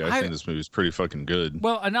disagree. I think this movie's pretty fucking good.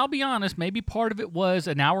 Well, and I'll be honest, maybe part of it was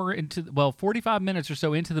an hour 45 minutes or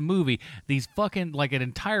so into the movie, these fucking, like an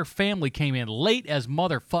entire family came in late as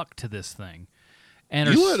motherfuck to this thing. And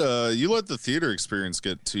you let the theater experience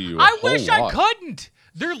get to you. I wish I couldn't.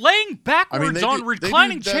 They're laying backwards on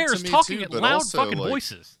reclining chairs, talking at loud fucking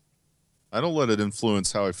voices. I don't let it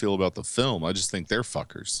influence how I feel about the film. I just think they're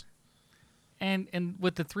fuckers. And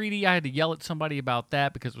with the 3D, I had to yell at somebody about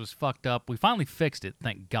that because it was fucked up. We finally fixed it,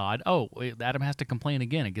 thank God. Oh, Adam has to complain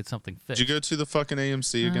again and get something fixed. Did you go to the fucking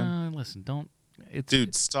AMC again? Listen, don't.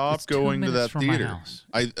 Dude, stop going to that theater.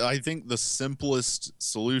 I think the simplest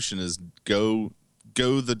solution is go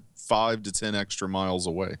the 5 to 10 extra miles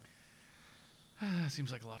away.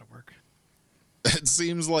 Seems like a lot of work. It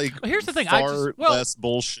seems like here's the thing. Less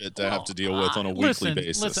bullshit to have to deal with on a weekly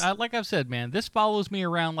basis. Listen, like I've said, man, this follows me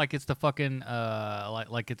around like it's the fucking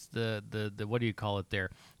like it's the what do you call it there?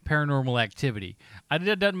 Paranormal Activity.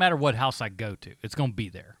 It doesn't matter what house I go to, it's gonna be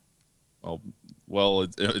there. Well,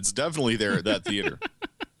 it's definitely there at that theater.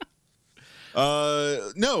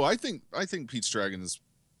 No, I think Pete's Dragon is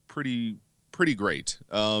pretty great.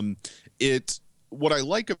 What I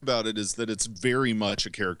like about it is that it's very much a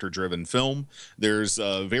character-driven film. There's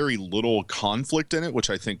very little conflict in it, which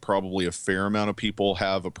I think probably a fair amount of people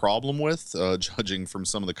have a problem with, judging from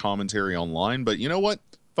some of the commentary online. But you know what?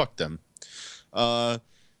 fuck them.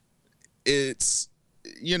 It's,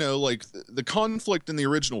 you know, like the conflict in the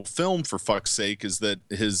original film, for fuck's sake, is that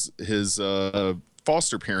his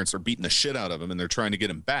foster parents are beating the shit out of him and they're trying to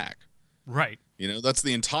get him back. Right. You know, that's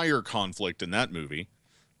the entire conflict in that movie.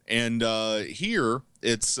 And here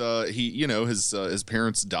it's he, you know, his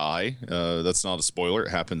parents die. That's not a spoiler. It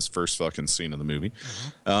happens first fucking scene of the movie.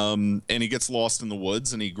 And he gets lost in the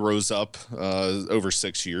woods and he grows up over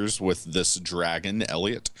 6 years with this dragon,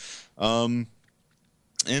 Elliot.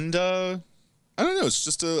 And I don't know. It's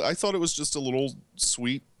just I thought it was just a little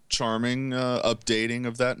sweet, charming updating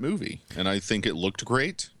of that movie, and I think it looked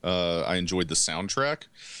great. I enjoyed the soundtrack.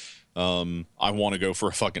 I want to go for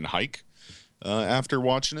a fucking hike after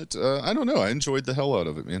watching it. I don't know. I enjoyed the hell out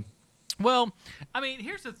of it, man. Well, I mean,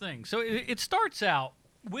 here's the thing. So it starts out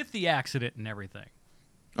with the accident and everything.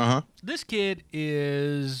 Uh-huh. This kid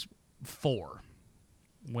is 4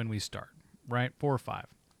 when we start, right? 4 or 5.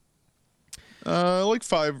 Like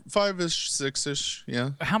 5-ish, 6-ish,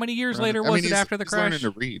 yeah. How many years later was it after the crash? He's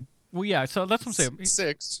learning to read. Well, yeah, so that's what I'm saying.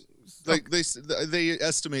 6. Like they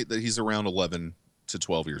estimate that he's around 11 to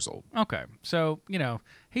 12 years old. Okay, so you know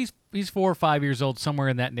he's 4 or 5 years old, somewhere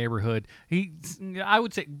in that neighborhood. I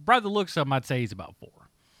would say, by the looks of him, I'd say he's about 4,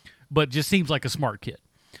 but just seems like a smart kid.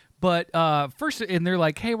 But first, and they're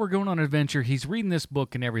like, "Hey, we're going on an adventure." He's reading this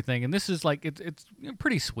book and everything, and this is like it's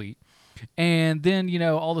pretty sweet. And then, you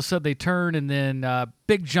know, all of a sudden they turn and then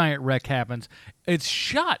big giant wreck happens. It's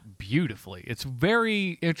shot beautifully. It's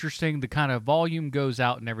very interesting. The kind of volume goes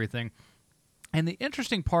out and everything. And the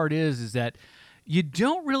interesting part is that you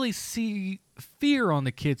don't really see fear on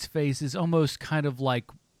the kid's face. It's almost kind of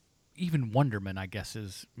like even wonderment, I guess,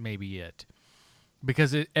 is maybe it.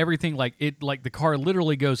 Because everything, like the car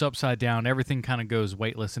literally goes upside down. Everything kind of goes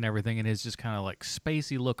weightless and everything. And it's just kind of like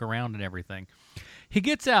spacey look around and everything. He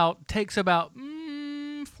gets out, takes about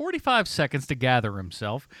 45 seconds to gather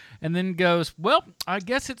himself, and then goes, well, I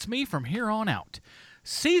guess it's me from here on out.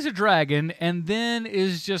 Sees a dragon, and then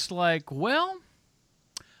is just like, well,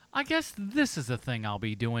 I guess this is the thing I'll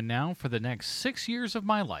be doing now for the next 6 years of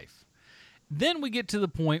my life. Then we get to the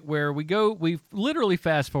point where we literally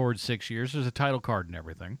fast forward 6 years. There's a title card and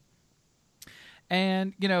everything.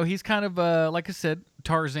 And, you know, he's kind of, like I said,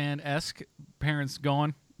 Tarzan-esque. Parents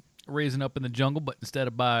gone. Raising up in the jungle, but instead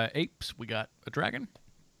of by apes, we got a dragon.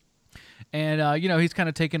 And, you know, he's kind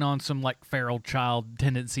of taking on some, like, feral child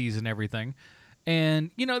tendencies and everything.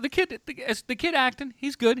 And, you know, the kid acting,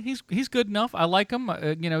 he's good. He's good enough. I like him.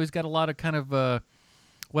 You know, he's got a lot of kind of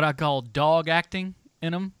what I call dog acting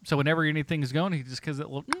in him. So whenever anything's going, he just gives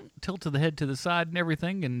that little tilt of the head to the side and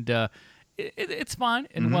everything. And it's fine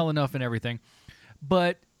and well enough and everything.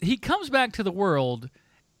 But he comes back to the world.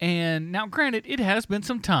 And now, granted, it has been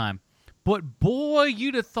some time, but boy,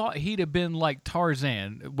 you'd have thought he'd have been like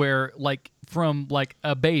Tarzan, where, like, from, like,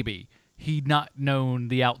 a baby, he'd not known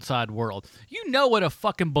the outside world. You know what a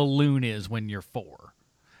fucking balloon is when you're 4.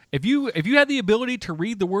 If you had the ability to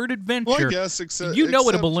read the word adventure, well, I guess, you know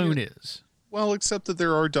what a balloon is. Well, except that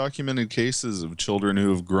there are documented cases of children who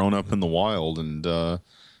have grown up in the wild, and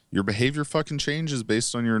your behavior fucking changes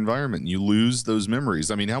based on your environment, and you lose those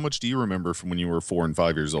memories. I mean, how much do you remember from when you were 4 and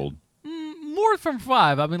 5 years old? More from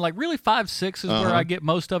 5. I mean, like, really 5, 6 is where I get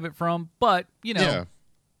most of it from. But, you know.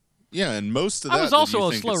 Yeah, and most of that I was also that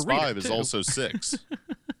you a slow reader, 5 is also 6.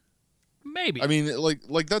 Maybe. I mean,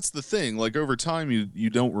 like that's the thing. Like, over time, you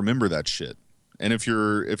don't remember that shit. And if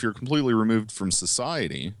you're completely removed from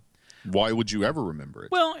society, why would you ever remember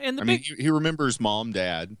it? Well, and mean, he remembers mom,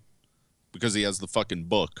 dad, because he has the fucking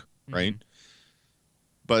book, right?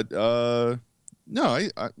 But no,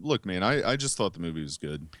 I look, man, I just thought the movie was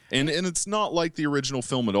good, and it's not like the original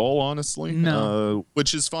film at all, honestly. No,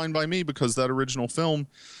 which is fine by me, because that original film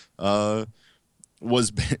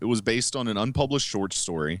was based on an unpublished short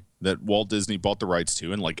story that Walt Disney bought the rights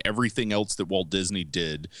to, and like everything else that Walt Disney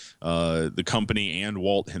did, the company and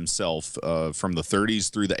Walt himself, from the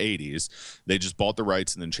 30s through the 80s, they just bought the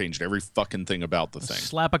rights and then changed every fucking thing about the thing.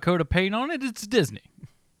 Slap a coat of paint on it, it's Disney.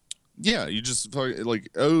 Yeah, you just like,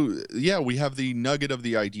 oh yeah, we have the nugget of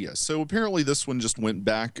the idea. So apparently this one just went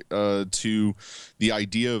back to the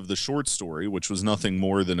idea of the short story, which was nothing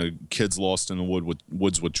more than a kid's lost in the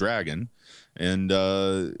woods with dragon, and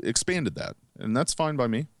expanded that, and that's fine by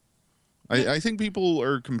me. I think people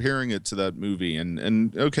are comparing it to that movie,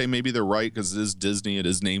 and okay, maybe they're right, because it is Disney, it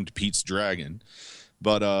is named Pete's Dragon,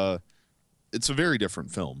 but it's a very different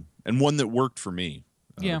film, and one that worked for me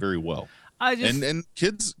very well. And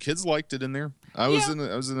kids liked it in there. I was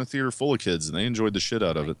in a theater full of kids, and they enjoyed the shit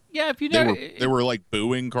out of it. Yeah, if you know, they were like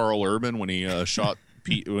booing Carl Urban when he shot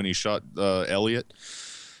Elliot.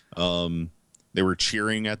 They were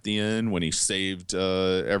cheering at the end when he saved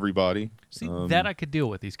everybody. See, that I could deal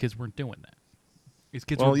with. These kids weren't doing that. These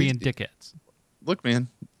kids well, were being dickheads. Look, man,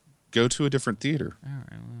 go to a different theater. All right,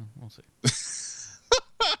 well, we'll see.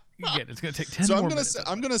 Again, it's going to take 10 so more minutes.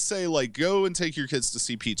 I'm going to say, like, go and take your kids to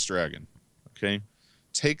see Pete's Dragon. Okay?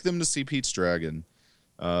 Take them to see Pete's Dragon.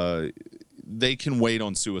 They can wait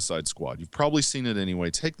on Suicide Squad. You've probably seen it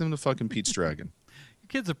anyway. Take them to fucking Pete's Dragon. Your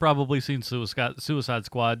kids have probably seen Suicide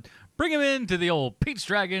Squad. Bring them into the old Pete's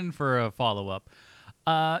Dragon for a follow-up.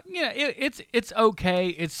 It's okay.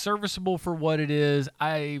 It's serviceable for what it is.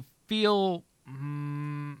 I feel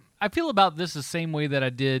about this the same way that I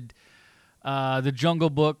did the Jungle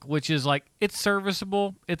Book, which is like, it's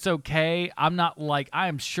serviceable. It's okay. I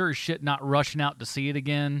am sure as shit not rushing out to see it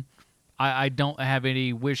again. I don't have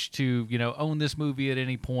any wish to, own this movie at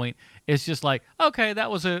any point. It's just like, okay,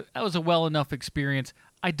 that was a well enough experience.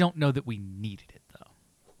 I don't know that we needed it though.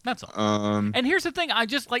 That's all. And here's the thing,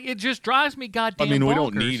 it just drives me goddamn bonkers. We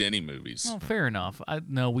don't need any movies. Well, fair enough.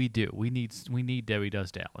 No, we do. We need Debbie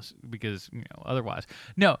Does Dallas because, otherwise.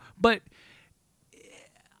 No, but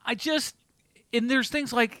and there's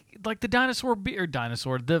things like the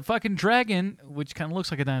the fucking dragon, which kind of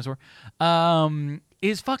looks like a dinosaur,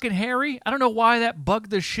 is fucking hairy. I don't know why that bugged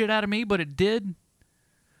the shit out of me, but it did.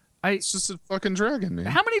 It's just a fucking dragon, man.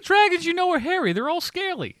 How many dragons are hairy? They're all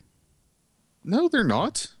scaly. No, they're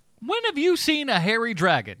not. When have you seen a hairy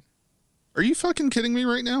dragon? Are you fucking kidding me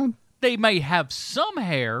right now? They may have some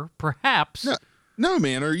hair, perhaps. No,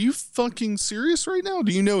 man. Are you fucking serious right now?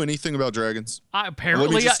 Do you know anything about dragons? Apparently,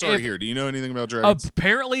 let me just start here. Do you know anything about dragons?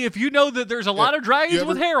 Apparently, if you know that there's a lot of dragons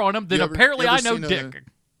with hair on them, then apparently I know dick.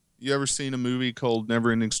 You ever seen a movie called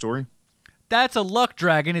Neverending Story? That's a luck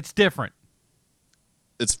dragon. It's different.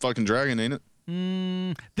 It's fucking dragon, ain't it?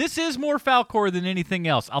 This is more Falcor than anything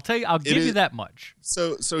else. I'll tell you. I'll give you that much.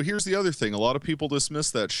 So here's the other thing. A lot of people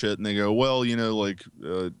dismiss that shit and they go, well,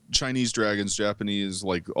 Chinese dragons, Japanese,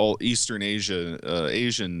 like all Eastern Asia,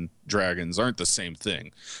 Asian dragons aren't the same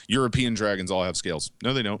thing. European dragons all have scales.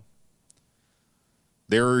 No, they don't.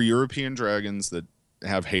 There are European dragons that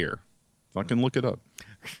have hair. Fucking look it up.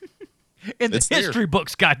 In the history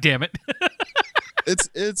books, goddammit.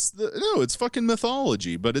 It's fucking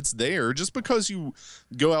mythology, but it's there. Just because you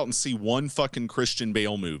go out and see one fucking Christian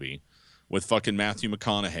Bale movie with fucking Matthew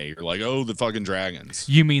McConaughey, you're like, oh, the fucking dragons.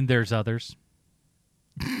 You mean there's others?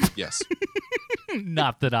 Yes.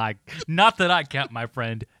 Not that I count, my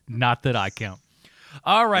friend. Not that I count.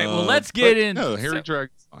 All right, well, let's get in. No, Harry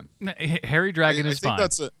Dragon's fine. Harry Dragon is fine.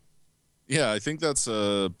 I think that's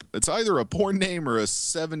it's either a porn name or a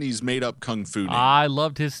 70s made-up kung fu name. I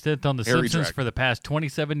loved his stint on The Simpsons for the past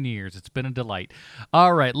 27 years. It's been a delight.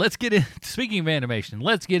 All right, let's get in. Speaking of animation,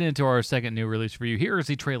 let's get into our second new release for you. Here is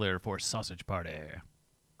the trailer for Sausage Party.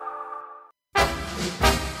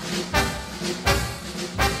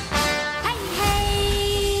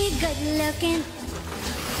 Hey, good looking.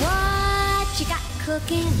 What you got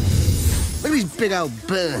cooking? Look at these big old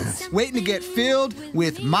buns waiting to get filled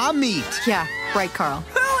with my meat. Yeah, right, Carl.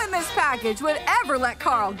 Who in this package would ever let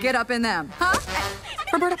Carl get up in them, huh?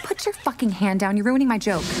 Roberta, put your fucking hand down. You're ruining my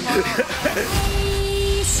joke.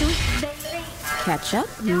 Hey, sweet baby. Ketchup,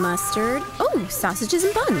 mustard, sausages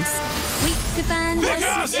and buns. We could find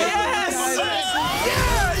us. Yeah!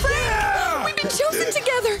 We've been chosen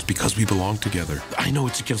together. It's because we belong together. I know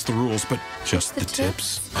it's against the rules, but just the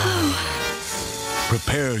tips.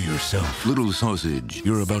 Prepare yourself, little sausage.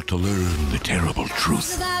 You're about to learn the terrible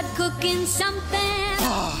truth. About cooking something.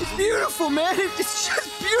 It's beautiful, man. It's just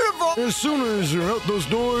beautiful. As soon as you're out those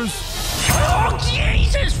doors... Oh,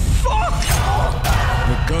 Jesus, fuck!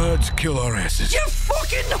 The gods kill our asses. You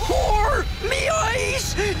fucking whore! Me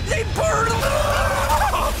eyes, they burn.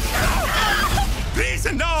 Please,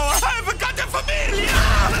 no, I've got a familia!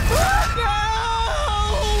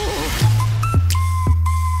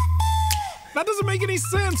 That doesn't make any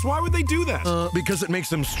sense. Why would they do that? Because it makes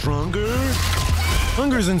them stronger.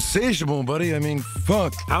 Hunger's insatiable, buddy. I mean,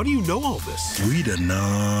 fuck. How do you know all this? We the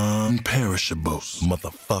non-perishables,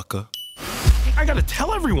 motherfucker. I gotta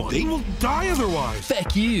tell everyone. They will die otherwise.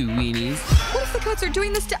 Fuck you, weenies. What if the goats are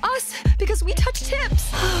doing this to us because we touched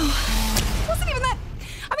tips? It wasn't even that.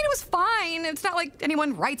 I mean, it was fine. It's not like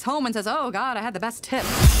anyone writes home and says, oh, God, I had the best tip.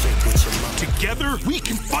 Together, we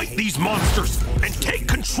can fight these monsters and take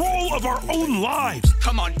control of our own lives.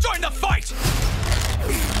 Come on, join the fight!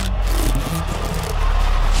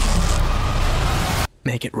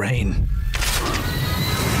 Make it rain.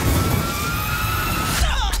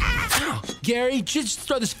 Gary, just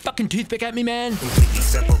throw this fucking toothpick at me, man.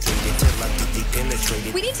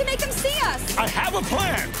 penetrated. We need to make them see us. I have a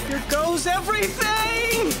plan. Here goes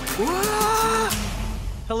everything!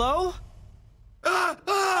 Hello?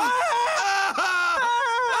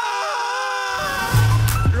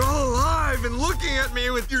 You're all alive and looking at me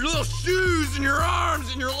with your little shoes and your arms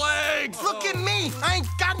and your legs. Look at me. I ain't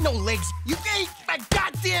got no legs. You ate my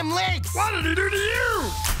goddamn legs. What did he do to you?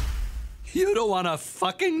 You don't want to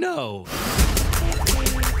fucking know.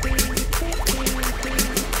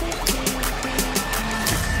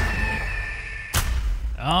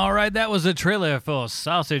 All right, that was a trailer for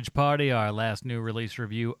Sausage Party, our last new release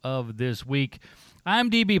review of this week.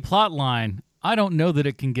 IMDb plotline, I don't know that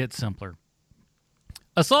it can get simpler.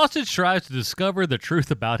 A sausage tries to discover the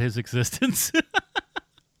truth about his existence.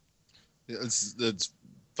 It's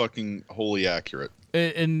fucking wholly accurate.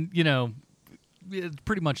 And, you know, it's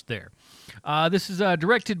pretty much there. This is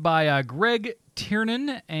directed by Greg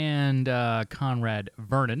Tiernan and Conrad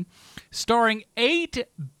Vernon, starring 8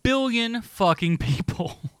 billion fucking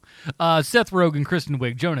people. Seth Rogen, Kristen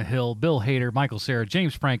Wiig, Jonah Hill, Bill Hader, Michael Cera,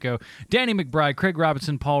 James Franco, Danny McBride, Craig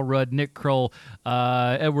Robinson, Paul Rudd, Nick Kroll,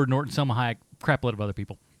 Edward Norton, Selma Hayek, crapload of other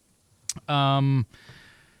people.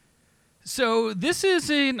 So this is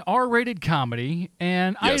an R-rated comedy,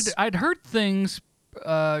 and yes. I'd heard things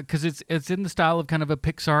because it's in the style of kind of a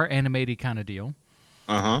Pixar animated kind of deal.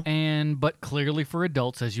 But clearly for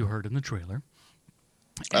adults, as you heard in the trailer.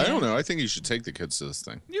 I don't know. I think you should take the kids to this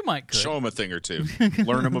thing. You might could. Show them a thing or two.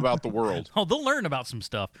 Learn them about the world. Oh, they'll learn about some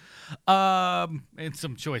stuff. And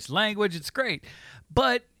some choice language. It's great.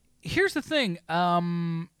 But here's the thing.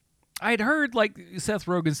 I'd heard like Seth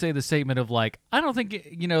Rogen say the statement of like, I don't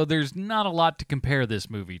think, there's not a lot to compare this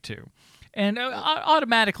movie to. And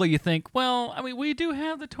automatically you think, well, I mean, we do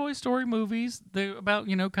have the Toy Story movies about,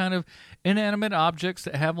 kind of inanimate objects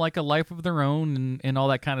that have like a life of their own and all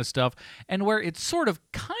that kind of stuff. And where it's sort of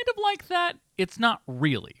kind of like that, it's not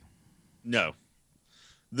really. No.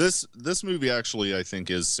 This movie actually, I think,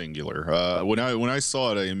 is singular. When I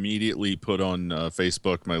saw it, I immediately put on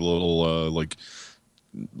Facebook my little like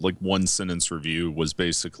one sentence review was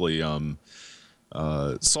basically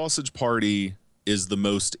Sausage Party is the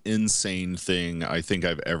most insane thing I think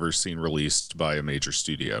I've ever seen released by a major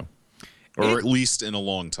studio, or at least in a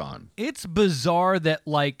long time. It's bizarre that,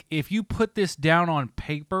 like, if you put this down on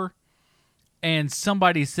paper and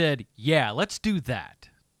somebody said, yeah, let's do that.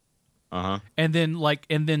 And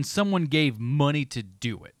then someone gave money to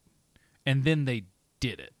do it. And then they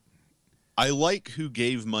did it. I like who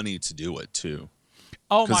gave money to do it, too.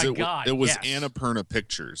 Oh, my God. It was Annapurna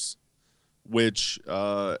Pictures, which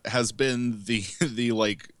has been the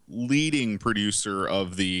like leading producer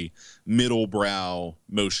of the middle brow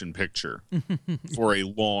motion picture for a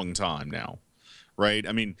long time now, right?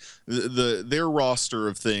 I mean, their roster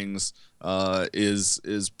of things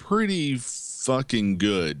is pretty fucking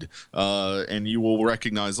good, and you will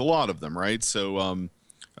recognize a lot of them, right? So,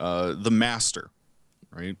 The Master,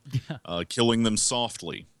 right? Yeah. Killing Them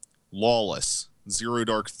Softly, Lawless, Zero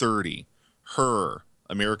Dark 30, Her,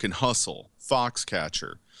 American Hustle,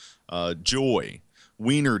 Foxcatcher, Joy,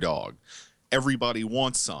 Wiener Dog, Everybody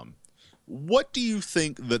Wants Some. What do you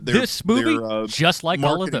think that this movie, just like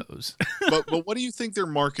all of those? but what do you think their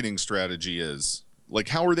marketing strategy is? Like,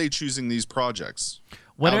 how are they choosing these projects?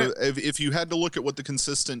 If you had to look at what the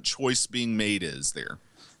consistent choice being made is there,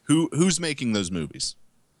 who's making those movies?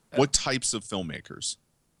 What types of filmmakers?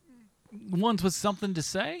 Ones with something to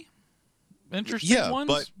say? Interesting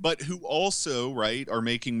ones? but who also, right, are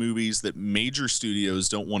making movies that major studios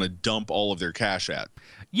don't want to dump all of their cash at.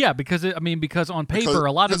 Yeah, because on paper,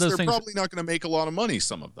 a lot of those they're things they're probably not going to make a lot of money,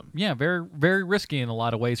 some of them. Yeah, very, very risky in a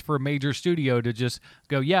lot of ways for a major studio to just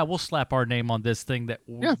go, yeah, we'll slap our name on this thing that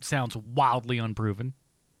sounds wildly unproven.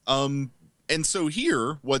 And so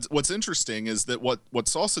here, what's interesting is that what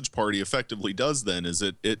Sausage Party effectively does then is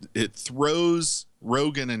it throws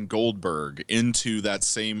Rogen and Goldberg into that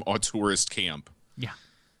same auteurist camp. Yeah.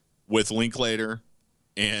 With Linklater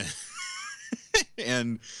and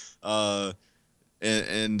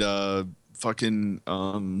fucking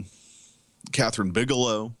Catherine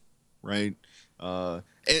Bigelow, right? And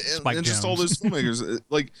just all those filmmakers,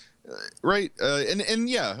 like, right? And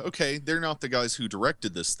yeah, okay, they're not the guys who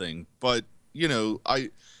directed this thing, but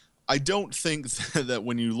I don't think that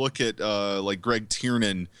when you look at like Greg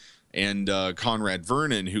Tiernan and Conrad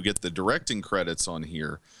Vernon, who get the directing credits on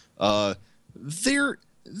here, they're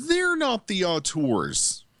not the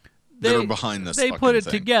auteurs that are behind this. They put it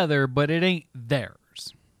together, but it ain't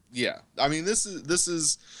theirs. Yeah, I mean this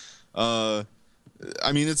is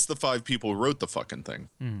it's the 5 people who wrote the fucking thing,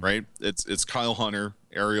 right? It's Kyle Hunter,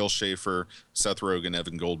 Ariel Schaefer, Seth Rogen,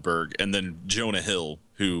 Evan Goldberg, and then Jonah Hill,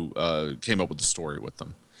 who came up with the story with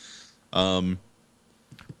them.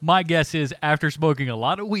 My guess is after smoking a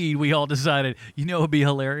lot of weed, we all decided, it would be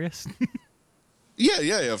hilarious.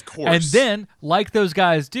 Yeah, of course. And then, like those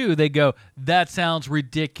guys do, they go, that sounds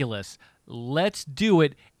ridiculous. Let's do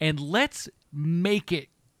it, and let's make it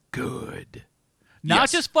good. Not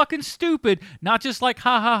just fucking stupid, not just like,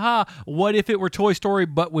 ha, ha, ha, what if it were Toy Story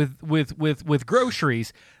but with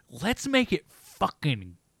groceries? Let's make it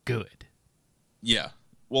fucking good. Yeah.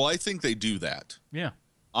 Well, I think they do that. Yeah.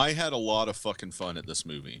 I had a lot of fucking fun at this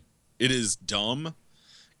movie. It is dumb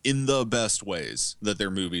in the best ways that their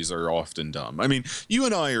movies are often dumb. I mean, you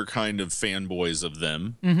and I are kind of fanboys of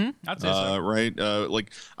them. Mm-hmm. I'd say so. Right?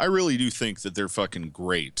 Like, I really do think that they're fucking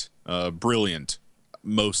great. Brilliant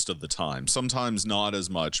most of the time. Sometimes not as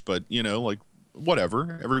much, but, like,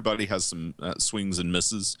 whatever. Everybody has some swings and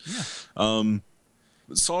misses. Yeah.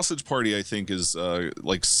 Sausage Party, I think, is,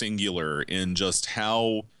 like, singular in just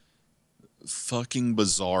how fucking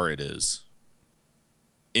bizarre it is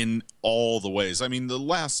in all the ways. I mean, the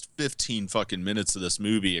last 15 fucking minutes of this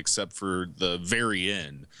movie, except for the very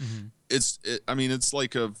end, it's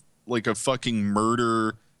like a fucking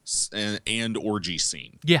murder and orgy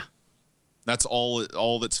scene. Yeah. That's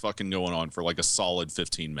all that's fucking going on for like a solid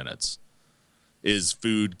 15 minutes is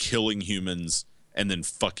food killing humans and then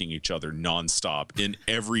fucking each other nonstop in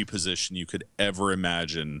every position you could ever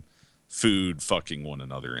imagine food fucking one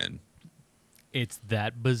another in. It's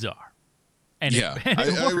that bizarre. And yeah,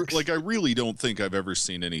 I really don't think I've ever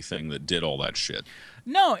seen anything that did all that shit.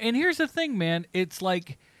 No, and here's the thing, man. It's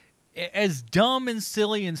like, as dumb and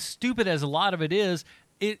silly and stupid as a lot of it is,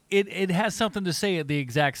 it has something to say at the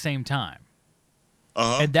exact same time.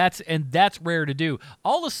 Uh-huh. And that's rare to do.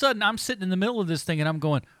 All of a sudden, I'm sitting in the middle of this thing, and I'm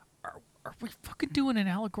going, are we fucking doing an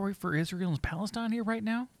allegory for Israel and Palestine here right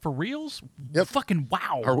now? For reals? Yep. Fucking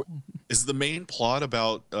wow. Is the main plot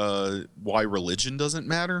about why religion doesn't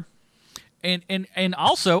matter? And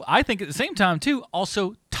also, I think at the same time too,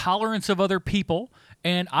 also tolerance of other people,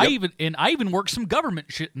 and I even work some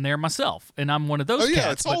government shit in there myself, and I'm one of those. Oh yeah,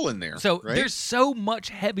 cats, it's all in there. So right? There's so much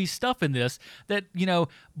heavy stuff in this that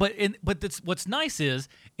but what's nice is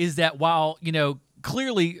that while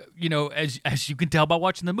clearly as you can tell by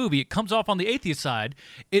watching the movie, it comes off on the atheist side.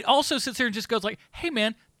 It also sits there and just goes like, hey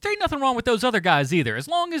man, there ain't nothing wrong with those other guys either. As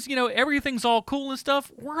long as everything's all cool and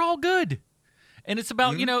stuff, we're all good. And it's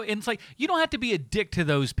about, and it's like, you don't have to be a dick to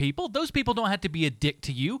those people. Those people don't have to be a dick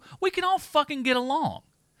to you. We can all fucking get along.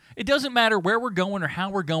 It doesn't matter where we're going or how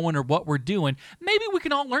we're going or what we're doing. Maybe we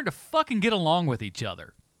can all learn to fucking get along with each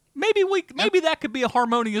other. Maybe that could be a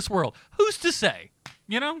harmonious world. Who's to say?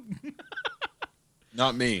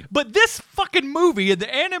 Not me. But this fucking movie and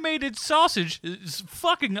the animated sausage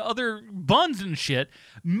fucking other buns and shit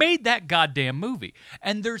made that goddamn movie.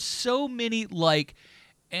 And there's so many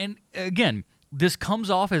and again, this comes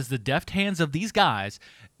off as the deft hands of these guys.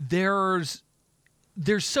 There's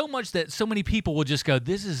so much that so many people will just go,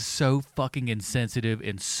 this is so fucking insensitive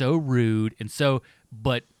and so rude and so,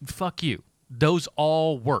 but fuck you. Those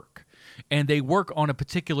all work. And they work on a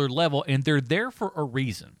particular level, and they're there for a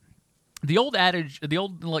reason. The old adage, the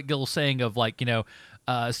old little saying of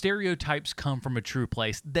stereotypes come from a true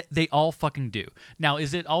place. They all fucking do. Now,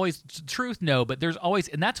 is it always truth? No, but there's always,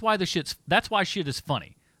 and that's why shit is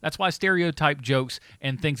funny. That's why stereotype jokes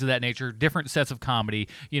and things of that nature, different sets of comedy,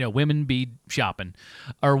 women be shopping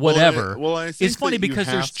or whatever. I think it's funny that because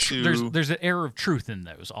there's an air of truth in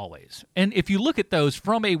those always. And if you look at those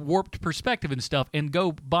from a warped perspective and stuff and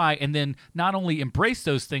go by and then not only embrace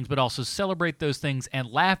those things but also celebrate those things and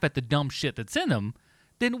laugh at the dumb shit that's in them,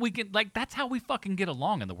 then we can that's how we fucking get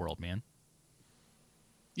along in the world, man.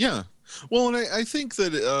 Yeah. Well, and I think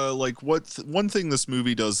that one thing this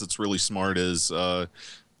movie does that's really smart is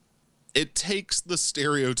it takes the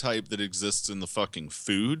stereotype that exists in the fucking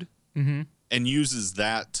food and uses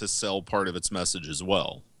that to sell part of its message as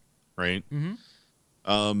well, right? Mm-hmm.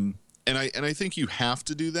 And I think you have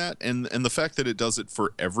to do that, and the fact that it does it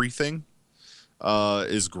for everything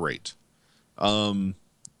is great. When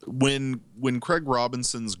Craig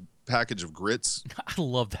Robinson's package of grits, I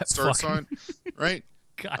love that starts fucking... on, right?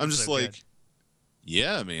 God, I'm just so like, good.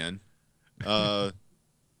 yeah, man.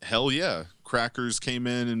 Hell yeah. Crackers came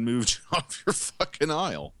in and moved you off your fucking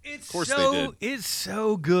aisle. Of course they did. It's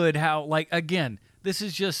so good how, again, this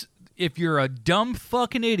is just, if you're a dumb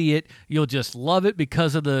fucking idiot, you'll just love it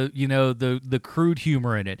because of the, the crude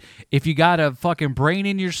humor in it. If you got a fucking brain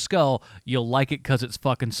in your skull, you'll like it because it's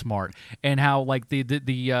fucking smart. And how,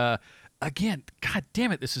 again, god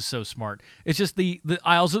damn it, this is so smart. It's just the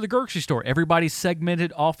aisles of the grocery store. Everybody's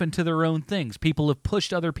segmented off into their own things. People have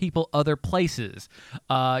pushed other people other places.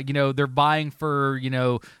 They're buying for,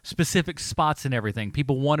 specific spots and everything.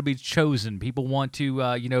 People want to be chosen. People want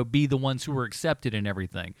to, be the ones who are accepted and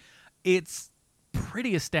everything. It's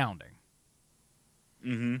pretty astounding.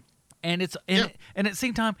 Mm-hmm. And and at the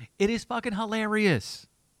same time, it is fucking hilarious.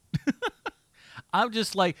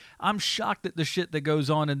 I'm shocked at the shit that goes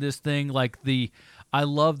on in this thing. I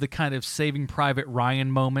love the kind of Saving Private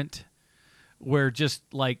Ryan moment where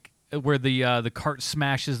the cart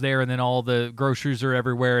smashes there and then all the groceries are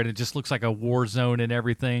everywhere and it just looks like a war zone and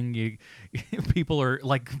everything. People are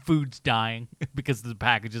food's dying because the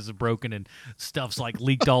packages are broken and stuff's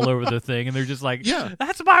leaked all over the thing and they're just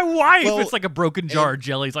that's my wife. Well, it's like a broken jar of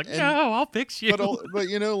jelly. He's like, no, I'll fix you.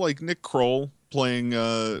 But Nick Kroll playing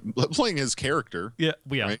his character. Yeah.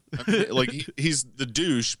 Right? He's the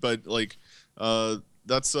douche, but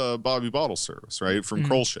that's Bobby Bottle Service, right? From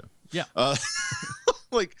Kroll Show. Yeah.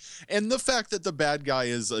 And the fact that the bad guy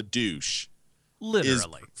is a douche,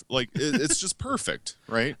 literally, it's just perfect,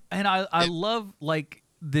 right? And I love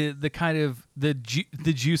the kind of the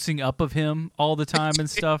juicing up of him all the time and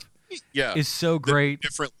stuff. Yeah, is so great. The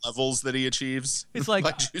different levels that he achieves. It's by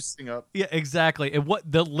juicing up. Yeah, exactly. And what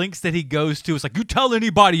the links that he goes to is you tell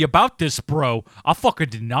anybody about this, bro, I'll fucking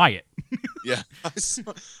deny it. Yeah,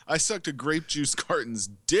 I sucked a grape juice carton's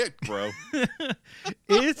dick, bro.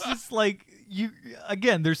 It's just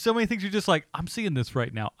there's so many things you're just I'm seeing this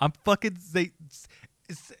right now. I'm fucking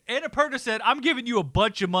Annapurna said, I'm giving you a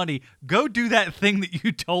bunch of money. Go do that thing that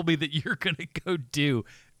you told me that you're gonna go do.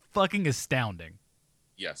 Fucking astounding.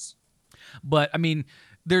 Yes. But I mean,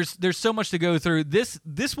 there's so much to go through. This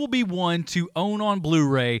will be one to own on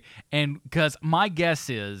Blu-ray, and because my guess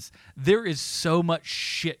is there is so much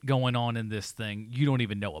shit going on in this thing you don't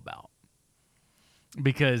even know about.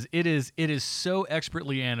 Because it is so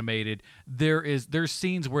expertly animated. There's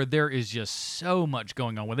scenes where there is just so much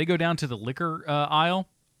going on. When they go down to the liquor aisle,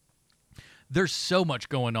 there's so much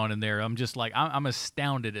going on in there. I'm just I'm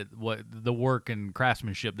astounded at what the work and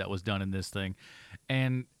craftsmanship that was done in this thing.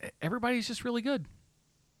 And everybody's just really good.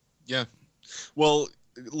 Yeah. Well,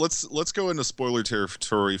 let's go into spoiler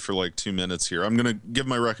territory for 2 minutes here. I'm going to give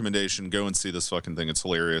my recommendation. Go and see this fucking thing. It's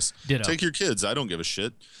hilarious. Ditto. Take your kids. I don't give a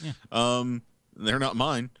shit. Yeah. They're not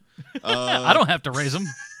mine. I don't have to raise them.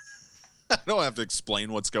 I don't have to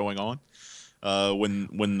explain what's going on.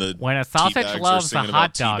 When a sausage loves a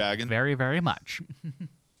hot dog very, very much.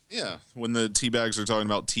 Yeah, when the teabags are talking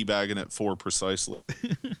about teabagging at 4 precisely.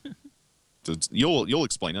 You'll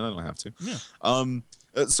explain it. I don't have to.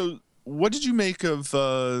 Yeah. So what did you make of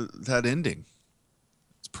that ending?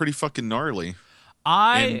 It's pretty fucking gnarly.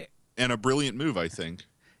 And a brilliant move, I think.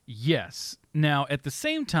 Yes. Now, at the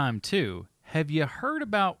same time, too, have you heard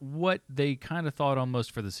about what they kind of thought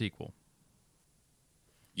almost for the sequel?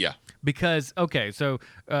 Yeah. Because so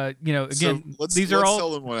again, so let's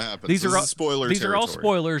tell them what happens. These are spoiler. These territory. are all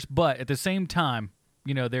spoilers, but at the same time,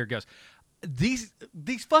 there it goes. These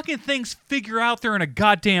fucking things figure out they're in a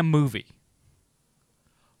goddamn movie.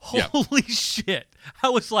 Holy shit. I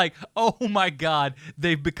was like, oh my God,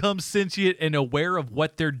 they've become sentient and aware of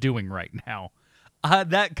what they're doing right now.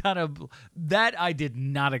 That I did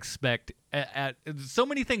not expect. At so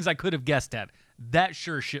many things I could have guessed at. That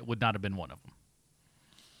sure shit would not have been one of them.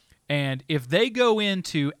 And if they go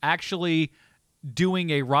into actually doing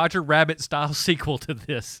a Roger Rabbit style sequel to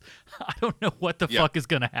this, I don't know what the fuck is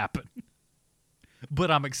going to happen. But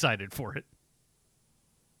I'm excited for it.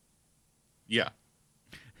 Yeah.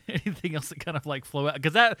 Anything else that kind of flow out?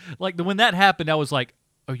 Because that, when that happened, I was like,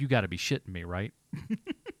 oh, you got to be shitting me, right?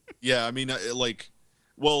 Yeah, I mean,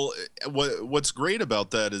 what's great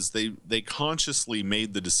about that is they consciously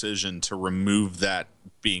made the decision to remove that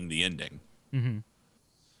being the ending. Mm-hmm.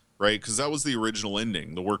 Right? Because that was the original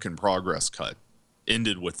ending. The work in progress cut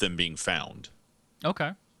ended with them being found.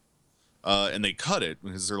 Okay. And they cut it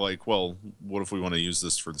because they're like, well, what if we want to use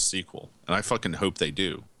this for the sequel? And I fucking hope they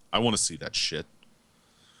do. I want to see that shit.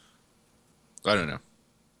 I don't know.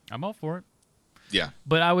 I'm all for it. Yeah.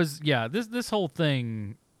 But I was, this whole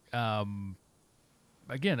thing,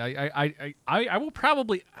 again, I will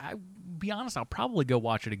probably, be honest, I'll probably go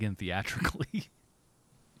watch it again theatrically.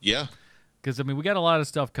 Yeah. Because, I mean, we got a lot of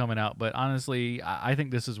stuff coming out, but honestly, I think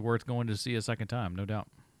this is worth going to see a second time, no doubt.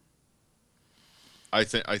 I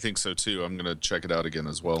think so too. I'm gonna check it out again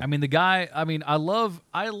as well. I mean, the guy. I mean, I love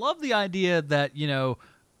the idea that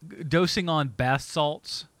dosing on bath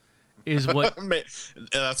salts is what.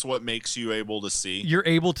 That's what makes you able to see. You're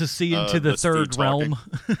able to see into the third realm.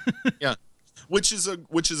 Yeah. which is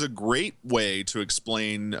a great way to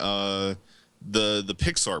explain the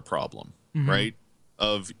Pixar problem, right?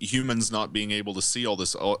 Of humans not being able to see all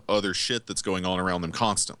this other shit that's going on around them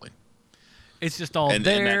constantly. It's just all but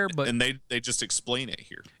they just explain it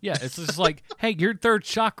here. Yeah, it's just like, hey, your third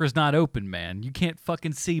chakra's not open, man. You can't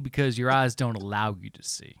fucking see because your eyes don't allow you to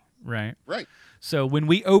see, right? Right. So when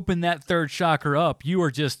we open that third chakra up,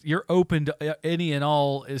 you're open to any and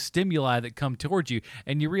all stimuli that come towards you,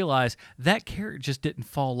 and you realize that carrot just didn't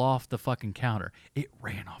fall off the fucking counter. It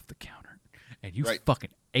ran off the counter, and you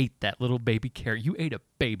fucking ate that little baby carrot. You ate a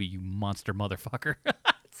baby, you monster motherfucker.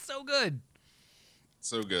 It's so good.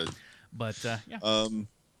 So good. But, yeah.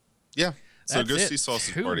 Yeah. So That's go it. see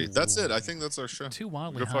Sausage Party. That's it. I think that's our show. 2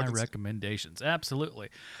 wildly Go high fucking recommendations. Absolutely.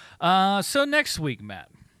 So next week, Matt,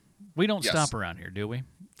 we don't Yes. stop around here, do we?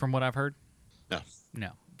 From what I've heard? No.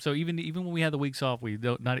 So even when we have the weeks off,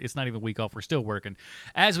 it's not even a week off. We're still working.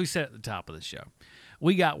 As we said at the top of the show,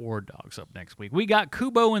 we got War Dogs up next week. We got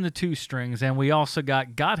Kubo and the Two Strings, and we also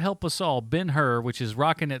got God Help Us All, Ben-Hur, which is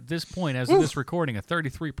rocking at this point, as of this recording, a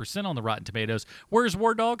 33% on the Rotten Tomatoes. Where's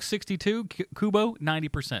War Dogs? 62. Kubo,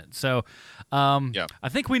 90%. So I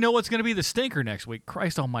think we know what's going to be the stinker next week.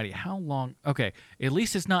 Christ almighty, how long? Okay, at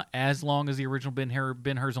least it's not as long as the original Ben-Hur.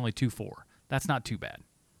 Ben-Hur's only 2.4. That's not too bad.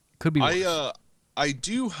 Could be worse. I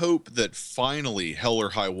do hope that finally Hell or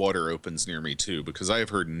High Water opens near me too, because I have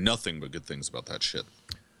heard nothing but good things about that shit.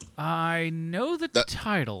 I know the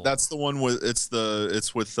title. That's the one with it's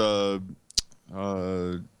with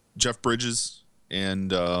Jeff Bridges and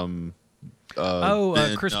Chris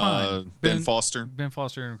Pine, Ben Foster,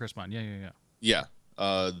 and Chris Pine. Yeah.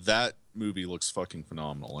 That movie looks fucking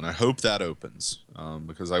phenomenal, and I hope that opens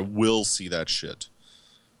because I will see that shit.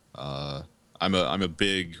 I'm a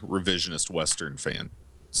big revisionist Western fan,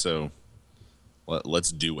 so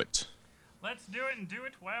let's do it. Let's do it and do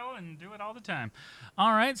it well and do it all the time.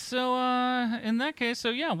 All right, so in that case,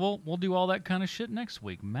 we'll do all that kind of shit next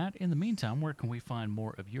week. Matt, in the meantime, where can we find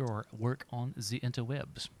more of your work on the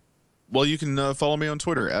interwebs? Well, you can follow me on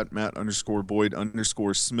Twitter at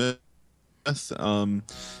Matt_Boyd_Smith.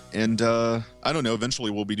 And I don't know,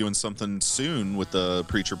 eventually we'll be doing something soon with the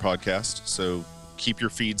Preacher podcast, so keep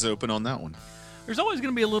your feeds open on that one. There's always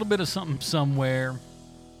going to be a little bit of something somewhere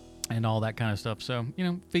and all that kind of stuff. So,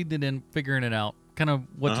 feeding it in, figuring it out, kind of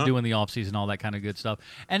what to do in the off-season, all that kind of good stuff.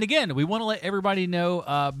 And again, we want to let everybody know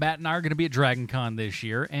Matt and I are going to be at Dragon Con this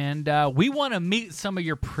year, and we want to meet some of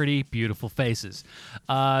your pretty, beautiful faces.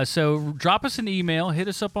 So drop us an email, hit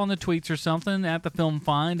us up on the tweets or something at the Film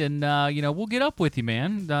Find, and, we'll get up with you,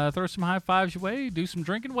 man. Throw some high fives your way, do some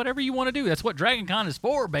drinking, whatever you want to do. That's what Dragon Con is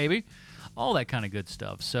for, baby. All that kind of good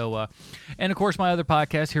stuff. So, and of course, my other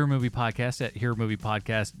podcast, Hero Movie Podcast, at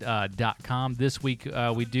HeroMoviePodcast.com. This week,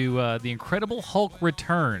 we do The Incredible Hulk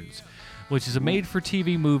Returns, which is a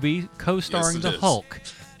made-for-TV movie co-starring the Hulk,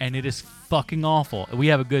 and it is fucking awful. We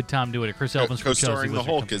have a good time doing it. Chris Evans from Chelsea. Co-starring the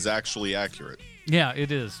Hulk is actually accurate. Yeah,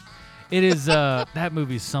 it is. It is. That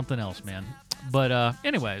movie's something else, man. But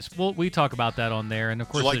anyways, we talk about that on there, and of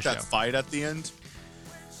course, do you like that fight at the end?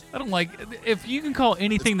 I don't like, if you can call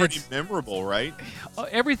anything that's pretty memorable, right?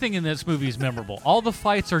 Everything in this movie is memorable. All the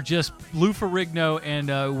fights are just Lou Ferrigno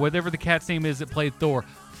and whatever the cat's name is that played Thor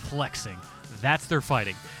flexing. That's their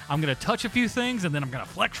fighting. I'm going to touch a few things and then I'm going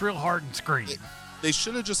to flex real hard and scream. They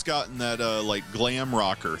should have just gotten that glam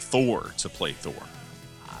rocker Thor to play Thor.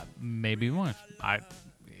 Maybe once.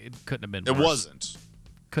 It couldn't have been worse. It wasn't.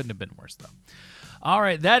 Couldn't have been worse, though. All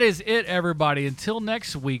right, that is it, everybody. Until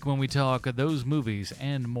next week when we talk those movies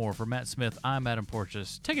and more. For Matt Smith, I'm Adam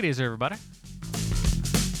Porches. Take it easy, everybody.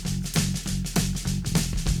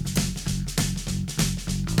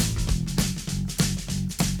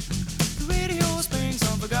 The radio springs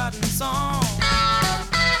some forgotten song.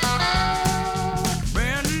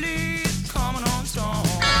 Brand leaves coming on strong.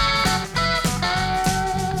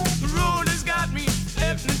 The road has got me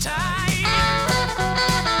hypnotized.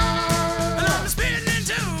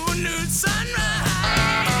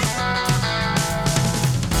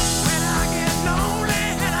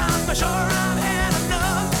 Sure, I've had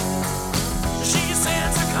enough. She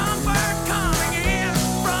says a comfort coming in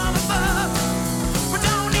from above. We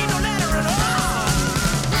don't need no letter at all.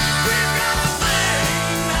 We've got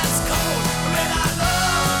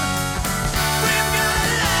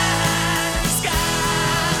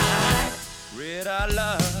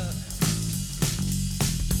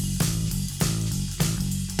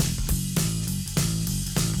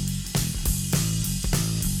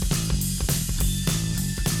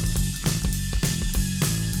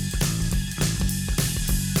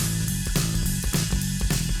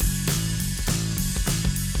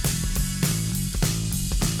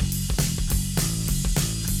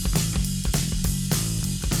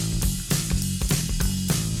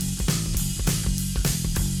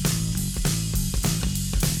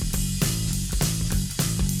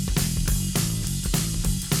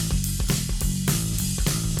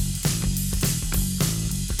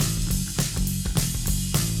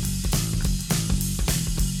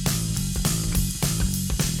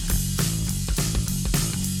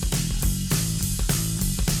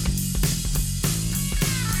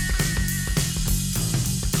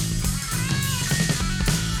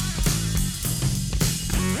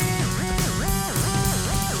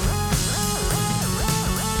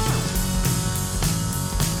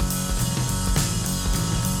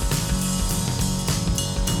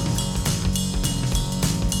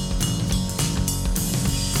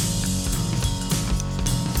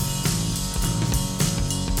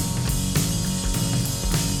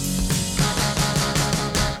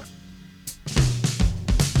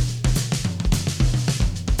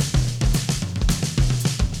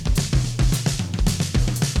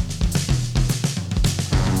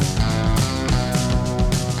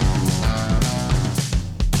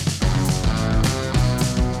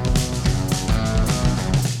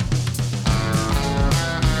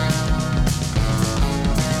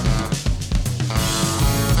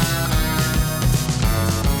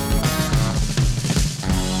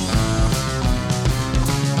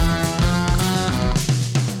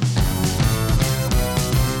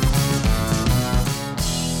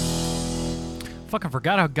fucking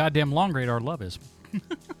forgot how goddamn long Radar Love is. It's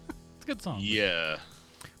a good song. Yeah.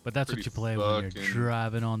 But that's what you play when you're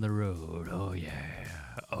driving on the road. Oh, yeah.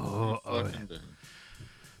 Oh, yeah.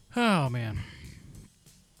 Oh, man.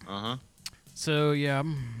 Uh-huh. So, yeah,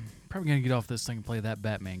 I'm probably going to get off this thing and play that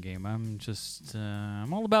Batman game. I'm just,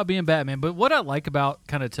 I'm all about being Batman. But what I like about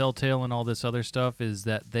kind of Telltale and all this other stuff is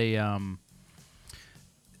that they,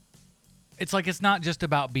 it's like it's not just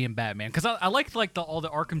about being Batman. Because I like all the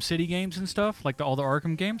Arkham City games and stuff, like all the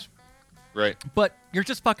Arkham games. Right. But you're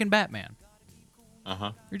just fucking Batman.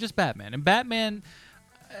 Uh-huh. You're just Batman. And Batman,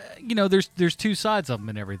 there's two sides of him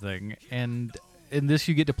and everything. And in this,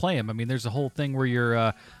 you get to play him. I mean, there's a whole thing where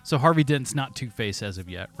you're so Harvey Dent's not Two-Face as of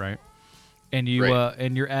yet, right? And you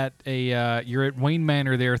and you're at Wayne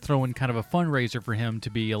Manor there throwing kind of a fundraiser for him to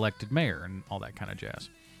be elected mayor and all that kind of jazz.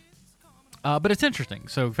 But it's interesting.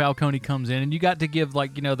 So Falcone comes in, and you got to give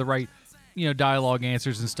the right dialogue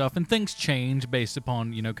answers and stuff, and things change based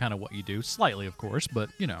upon kind of what you do, slightly of course, but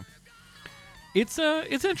it's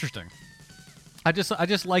interesting. I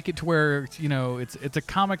just like it to where it's a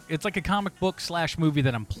comic. It's like a comic book / movie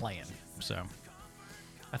that I'm playing. So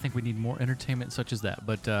I think we need more entertainment such as that.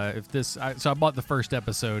 But I bought the first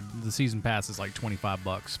episode. The season pass is like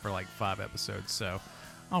 $25 for like 5 episodes. So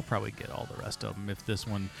I'll probably get all the rest of them if this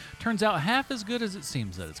one turns out half as good as it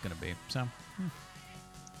seems that it's going to be. So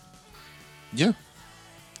yeah.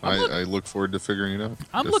 I look forward to figuring it out.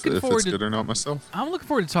 If it's good or not myself. I'm looking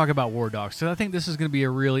forward to talk about War Dogs, because I think this is going to be a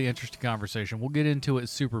really interesting conversation. We'll get into it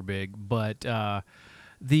super big, but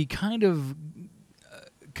the kind of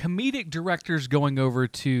comedic directors going over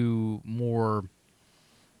to more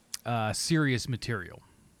serious material.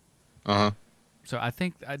 Uh-huh. So I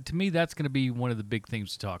think, to me, that's going to be one of the big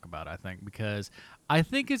things to talk about, I think, because I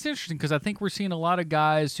think it's interesting, because I think we're seeing a lot of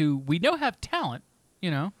guys who we know have talent,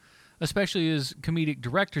 especially as comedic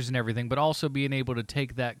directors and everything, but also being able to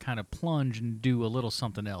take that kind of plunge and do a little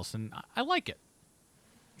something else. And I like it.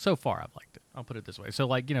 So far, I've liked it. I'll put it this way.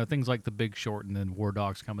 So, things like The Big Short and then War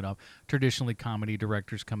Dogs coming up, traditionally comedy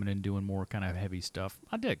directors coming in doing more kind of heavy stuff.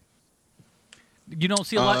 I dig. You don't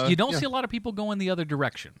see a lot. You don't see a lot of people going the other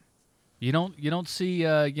direction. You don't see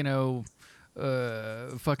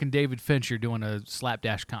fucking David Fincher doing a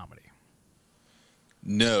slapdash comedy.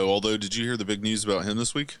 No, although did you hear the big news about him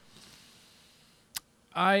this week?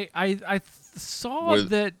 I saw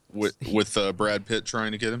that with Brad Pitt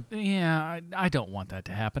trying to get him. Yeah, I don't want that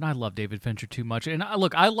to happen. I love David Fincher too much, and I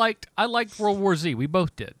liked World War Z. We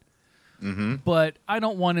both did, but I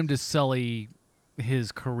don't want him to sully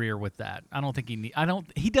his career with that. I don't think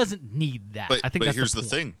he doesn't need that. But, I think but that's here's the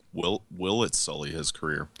thing: will it sully his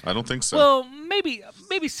career? I don't think so. Well,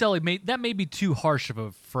 maybe sully. That may be too harsh of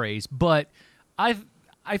a phrase, but I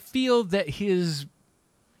feel that his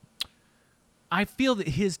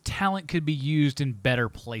talent could be used in better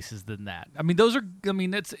places than that. I mean,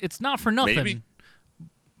 it's not for nothing. Maybe.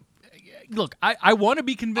 Look, I want to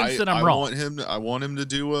be convinced that I'm wrong. I want him to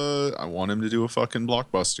do a fucking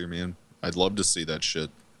blockbuster, man. I'd love to see that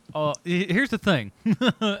shit. Here's the thing.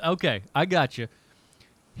 Okay, I got you.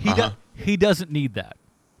 He doesn't need that.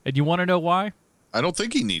 And you want to know why? I don't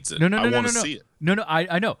think he needs it. No. I want to see it. No,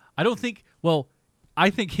 I know. I don't think, I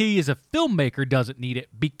think he as a filmmaker doesn't need it,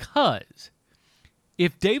 because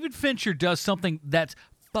if David Fincher does something that's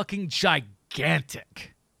fucking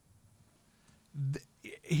gigantic,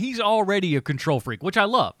 he's already a control freak, which I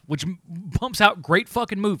love, which pumps out great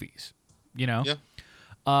fucking movies, Yeah.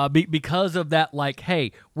 Because of that,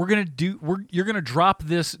 hey, you're gonna drop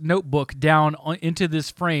this notebook down into this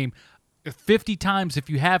frame 50 times if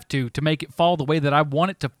you have to make it fall the way that I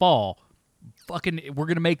want it to fall. Fucking, we're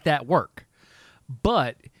gonna make that work.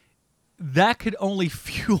 But that could only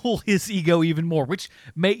fuel his ego even more, which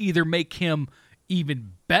may either make him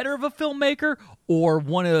even better of a filmmaker or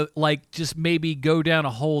want to just maybe go down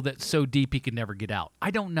a hole that's so deep he can never get out.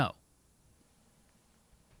 I don't know.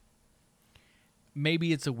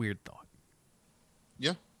 Maybe it's a weird thought.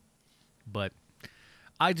 Yeah. But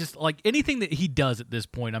I just anything that he does at this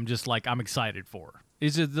point, I'm just I'm excited for.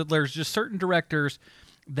 Is it that there's just certain directors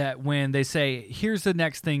that when they say, here's the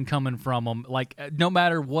next thing coming from them, no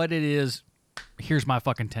matter what it is, here's my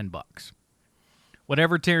fucking $10.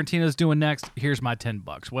 Whatever Tarantino's doing next, here's my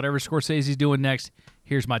 $10. Whatever Scorsese's doing next,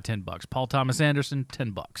 here's my $10. Paul Thomas Anderson,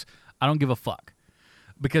 $10. I don't give a fuck.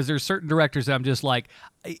 Because there's certain directors that I'm just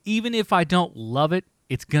even if I don't love it,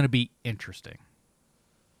 it's going to be interesting.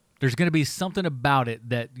 There's going to be something about it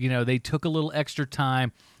that, they took a little extra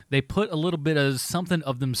time. They put a little bit of something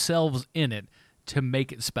of themselves in it to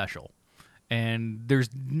make it special. And there's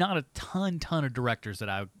not a ton of directors that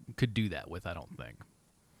I could do that with, I don't think.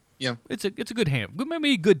 Yeah. It's a good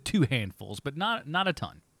maybe a good 2 handfuls, but not a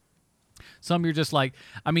ton. Some you're just like,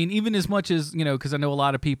 I mean, even as much as, because I know a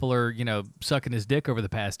lot of people are, sucking his dick over the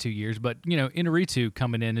past 2 years, but, Inarritu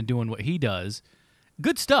coming in and doing what he does,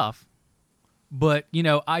 good stuff. But,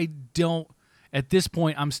 I don't, at this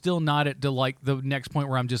point, I'm still not at the next point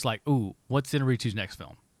where I'm just like, ooh, what's Inarritu's next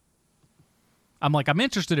film? I'm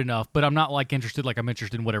interested enough, but I'm not interested like I'm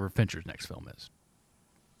interested in whatever Fincher's next film is.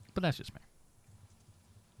 But that's just me.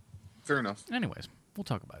 Fair enough. Anyways, we'll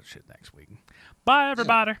talk about shit next week. Bye,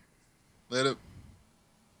 everybody. Yeah. Later.